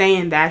him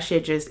saying that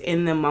shit just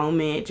in the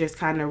moment just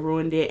kind of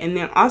ruined it. And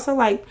then also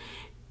like,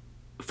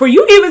 for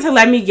you even to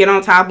let me get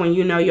on top when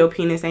you know your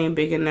penis ain't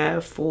big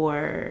enough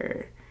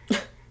for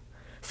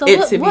So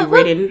it to be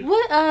ridden.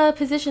 What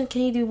position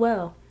can you do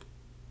well?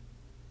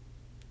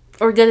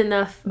 Or good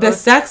enough? The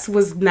sex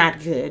was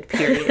not good,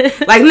 period.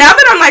 Like, now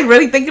that I'm, like,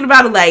 really thinking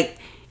about it, like,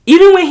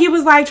 even when he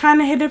was, like, trying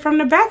to hit it from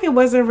the back, it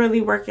wasn't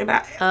really working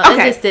out.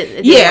 Okay. It just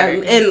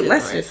didn't and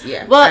let's just,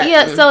 yeah.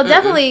 Well, so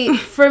definitely,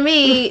 for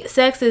me,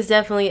 sex is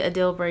definitely a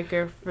deal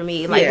breaker for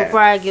me. Like,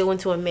 before I go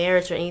into a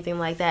marriage or anything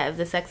like that, if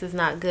the sex is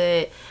not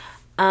good,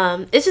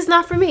 it's just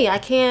not for me. I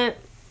can't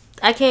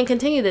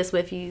continue this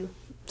with you.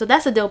 So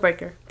that's a deal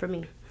breaker for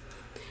me.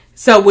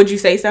 So would you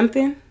say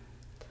something?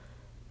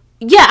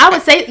 Yeah,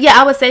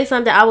 I would say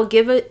something. I would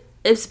give it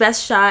its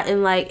best shot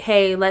and, like,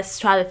 hey, let's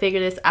try to figure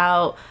this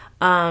out.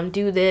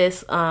 Do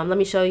this. Let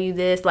me show you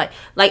this. Like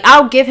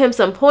I'll give him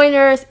some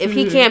pointers. If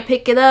he can't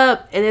pick it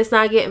up and it's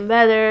not getting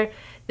better,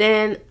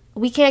 then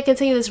we can't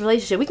continue this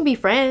relationship. We can be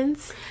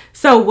friends.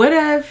 So what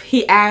if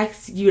he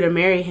asks you to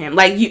marry him?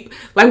 Like,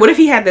 what if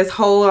he had this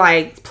whole,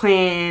 like,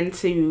 plan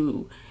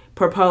to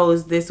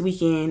propose this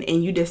weekend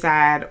and you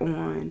decide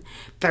on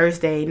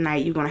Thursday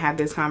night you're going to have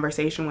this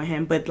conversation with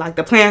him, but, like,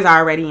 the plan's are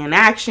already in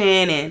action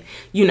and,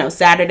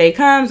 Saturday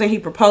comes and he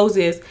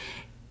proposes.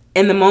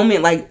 In the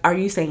moment, like, are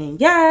you saying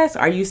yes?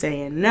 Are you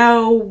saying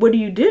no? What do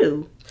you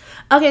do?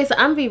 Okay, so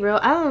I'm gonna be real.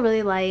 I don't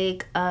really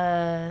like,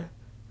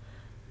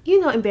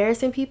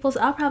 embarrassing people. So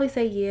I'll probably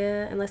say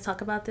yeah, and let's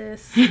talk about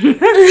this.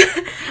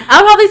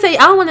 I'll probably say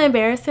I don't want to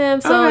embarrass him.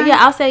 So, yeah,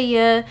 I'll say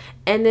yeah,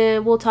 and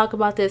then we'll talk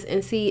about this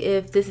and see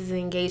if this is an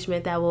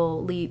engagement that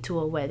will lead to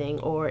a wedding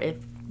or if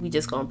we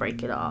just gonna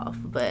break it off.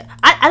 But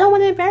I don't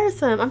want to embarrass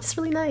him. I'm just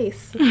really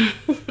nice.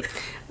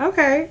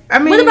 Okay. I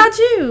mean, what about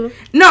you?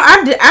 No,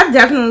 I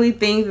definitely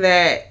think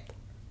that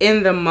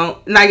in the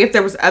moment, like, if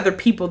there was other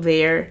people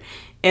there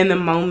in the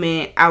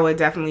moment, I would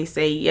definitely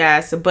say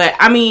yes. But,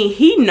 I mean,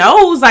 he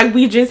knows, like,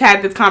 we just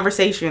had this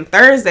conversation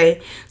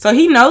Thursday, so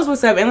he knows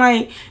what's up. And,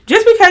 like,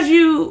 just because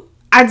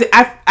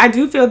I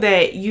do feel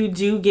that you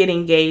do get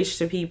engaged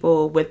to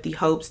people with the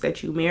hopes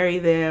that you marry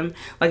them.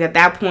 Like, at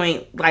that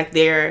point, like,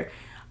 there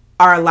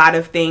are a lot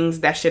of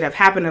things that should have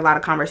happened, a lot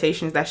of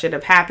conversations that should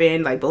have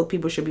happened. Like, both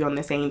people should be on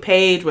the same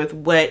page with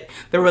what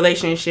the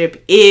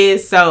relationship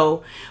is.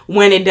 So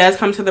when it does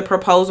come to the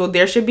proposal,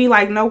 there should be,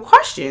 like, no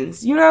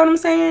questions. You know what I'm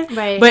saying?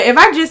 Right. But if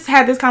I just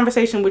had this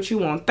conversation with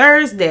you on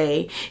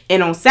Thursday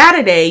and on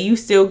Saturday you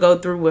still go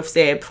through with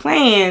said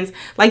plans,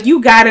 like,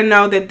 you gotta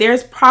know that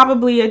there's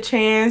probably a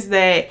chance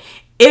that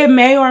it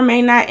may or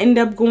may not end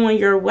up going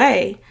your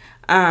way.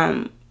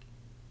 But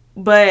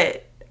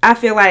I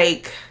feel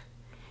like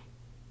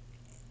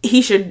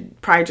he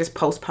should probably just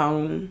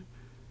postpone.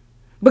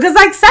 Because,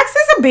 like, sex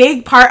is a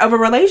big part of a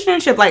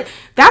relationship. Like,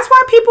 that's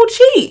why people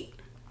cheat.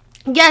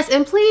 Yes,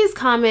 and please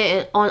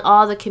comment on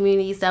all the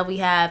communities that we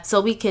have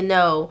so we can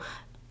know,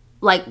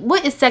 like,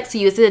 what is sex to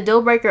you? Is it a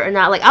deal breaker or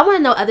not? Like, I want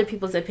to know other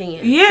people's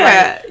opinions.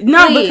 Yeah. Like,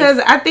 no, please. Because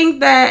I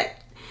think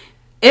that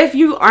if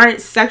you aren't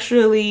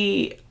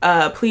sexually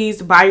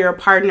pleased by your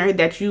partner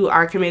that you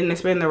are committing to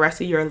spend the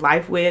rest of your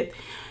life with,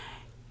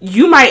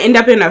 you might end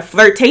up in a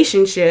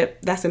flirtationship.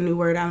 That's a new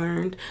word I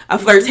learned. A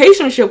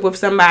flirtationship with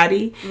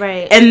somebody.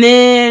 Right. And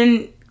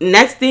then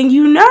next thing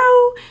you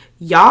know,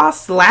 y'all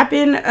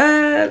slapping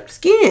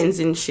skins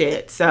and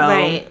shit. So,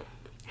 right.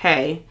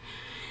 Hey.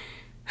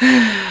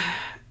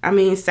 I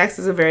mean, sex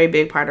is a very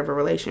big part of a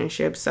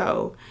relationship.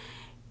 So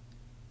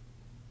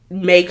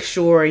make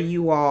sure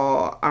you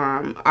all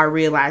are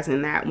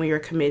realizing that when you're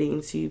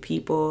committing to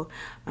people.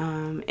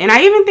 And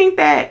I even think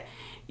that,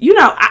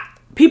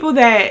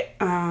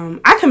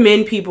 I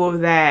commend people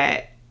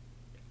that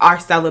are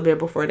celibate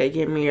before they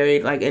get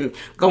married, like, and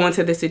go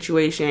into the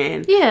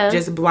situation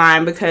just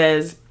blind,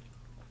 because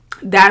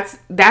that's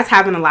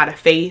having a lot of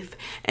faith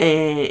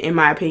and, in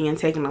my opinion,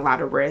 taking a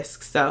lot of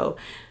risks. So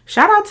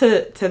shout out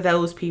to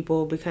those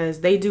people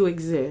because they do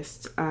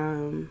exist.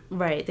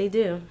 Right, they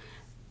do.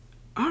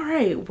 All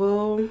right,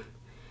 well,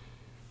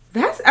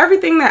 that's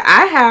everything that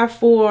I have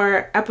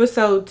for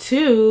episode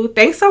 2.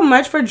 Thanks so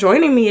much for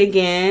joining me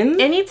again.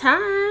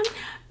 Anytime.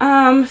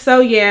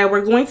 So yeah,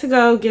 we're going to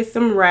go get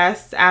some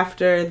rest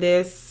after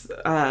this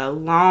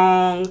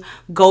long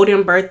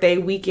golden birthday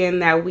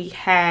weekend that we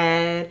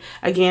had.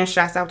 Again,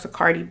 shouts out to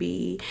Cardi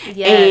B.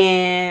 Yes.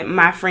 And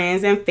my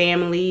friends and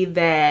family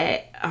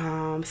that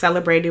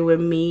celebrated with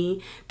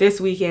me this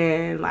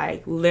weekend.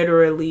 Like,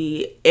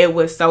 literally, it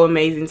was so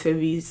amazing to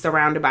be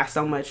surrounded by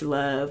so much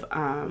love.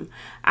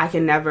 I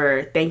can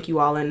never thank you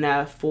all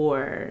enough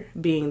for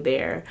being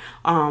there.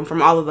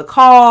 From all of the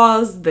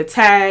calls, the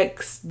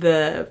texts,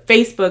 the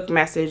Facebook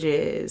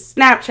messages,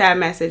 Snapchat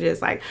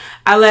messages. Like,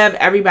 I love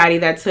everybody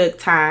that took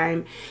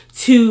time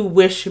to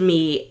wish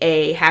me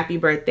a happy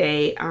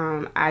birthday.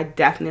 I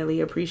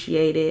definitely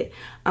appreciate it.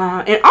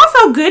 And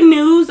also, good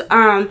news,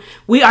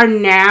 we are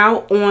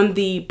now on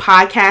the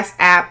podcast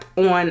app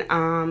on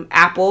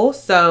Apple.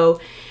 So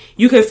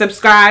You can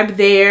subscribe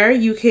there.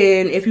 You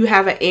can, if you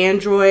have an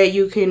Android,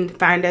 you can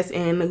find us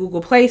in the Google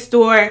Play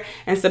Store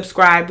and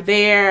subscribe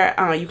there.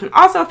 You can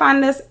also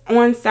find us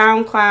on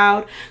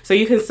SoundCloud. So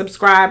you can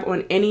subscribe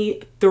on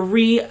any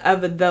 3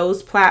 of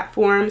those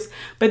platforms.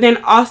 But then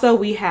also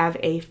we have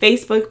a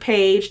Facebook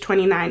page,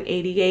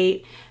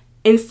 2988,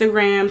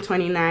 Instagram,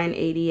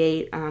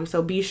 2988.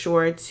 So be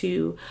sure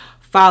to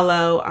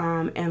follow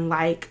and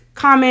like,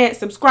 comment,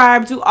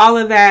 subscribe, do all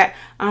of that.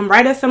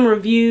 Write us some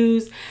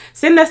reviews,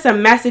 send us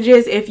some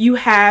messages. If you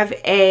have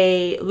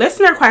a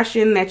listener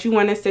question that you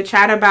want us to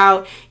chat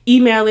about,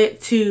 email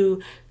it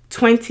to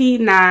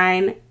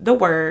 29 the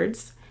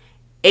words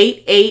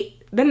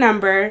 88 the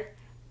number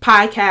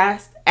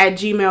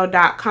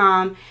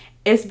podcast@gmail.com.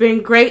 It's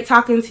been great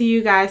talking to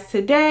you guys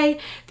today.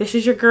 This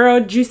is your girl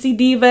Juicy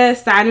Diva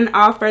signing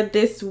off for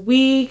this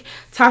week.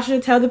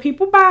 Tasha, tell the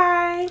people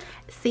bye.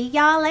 See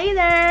y'all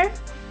later.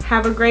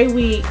 Have a great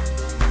week.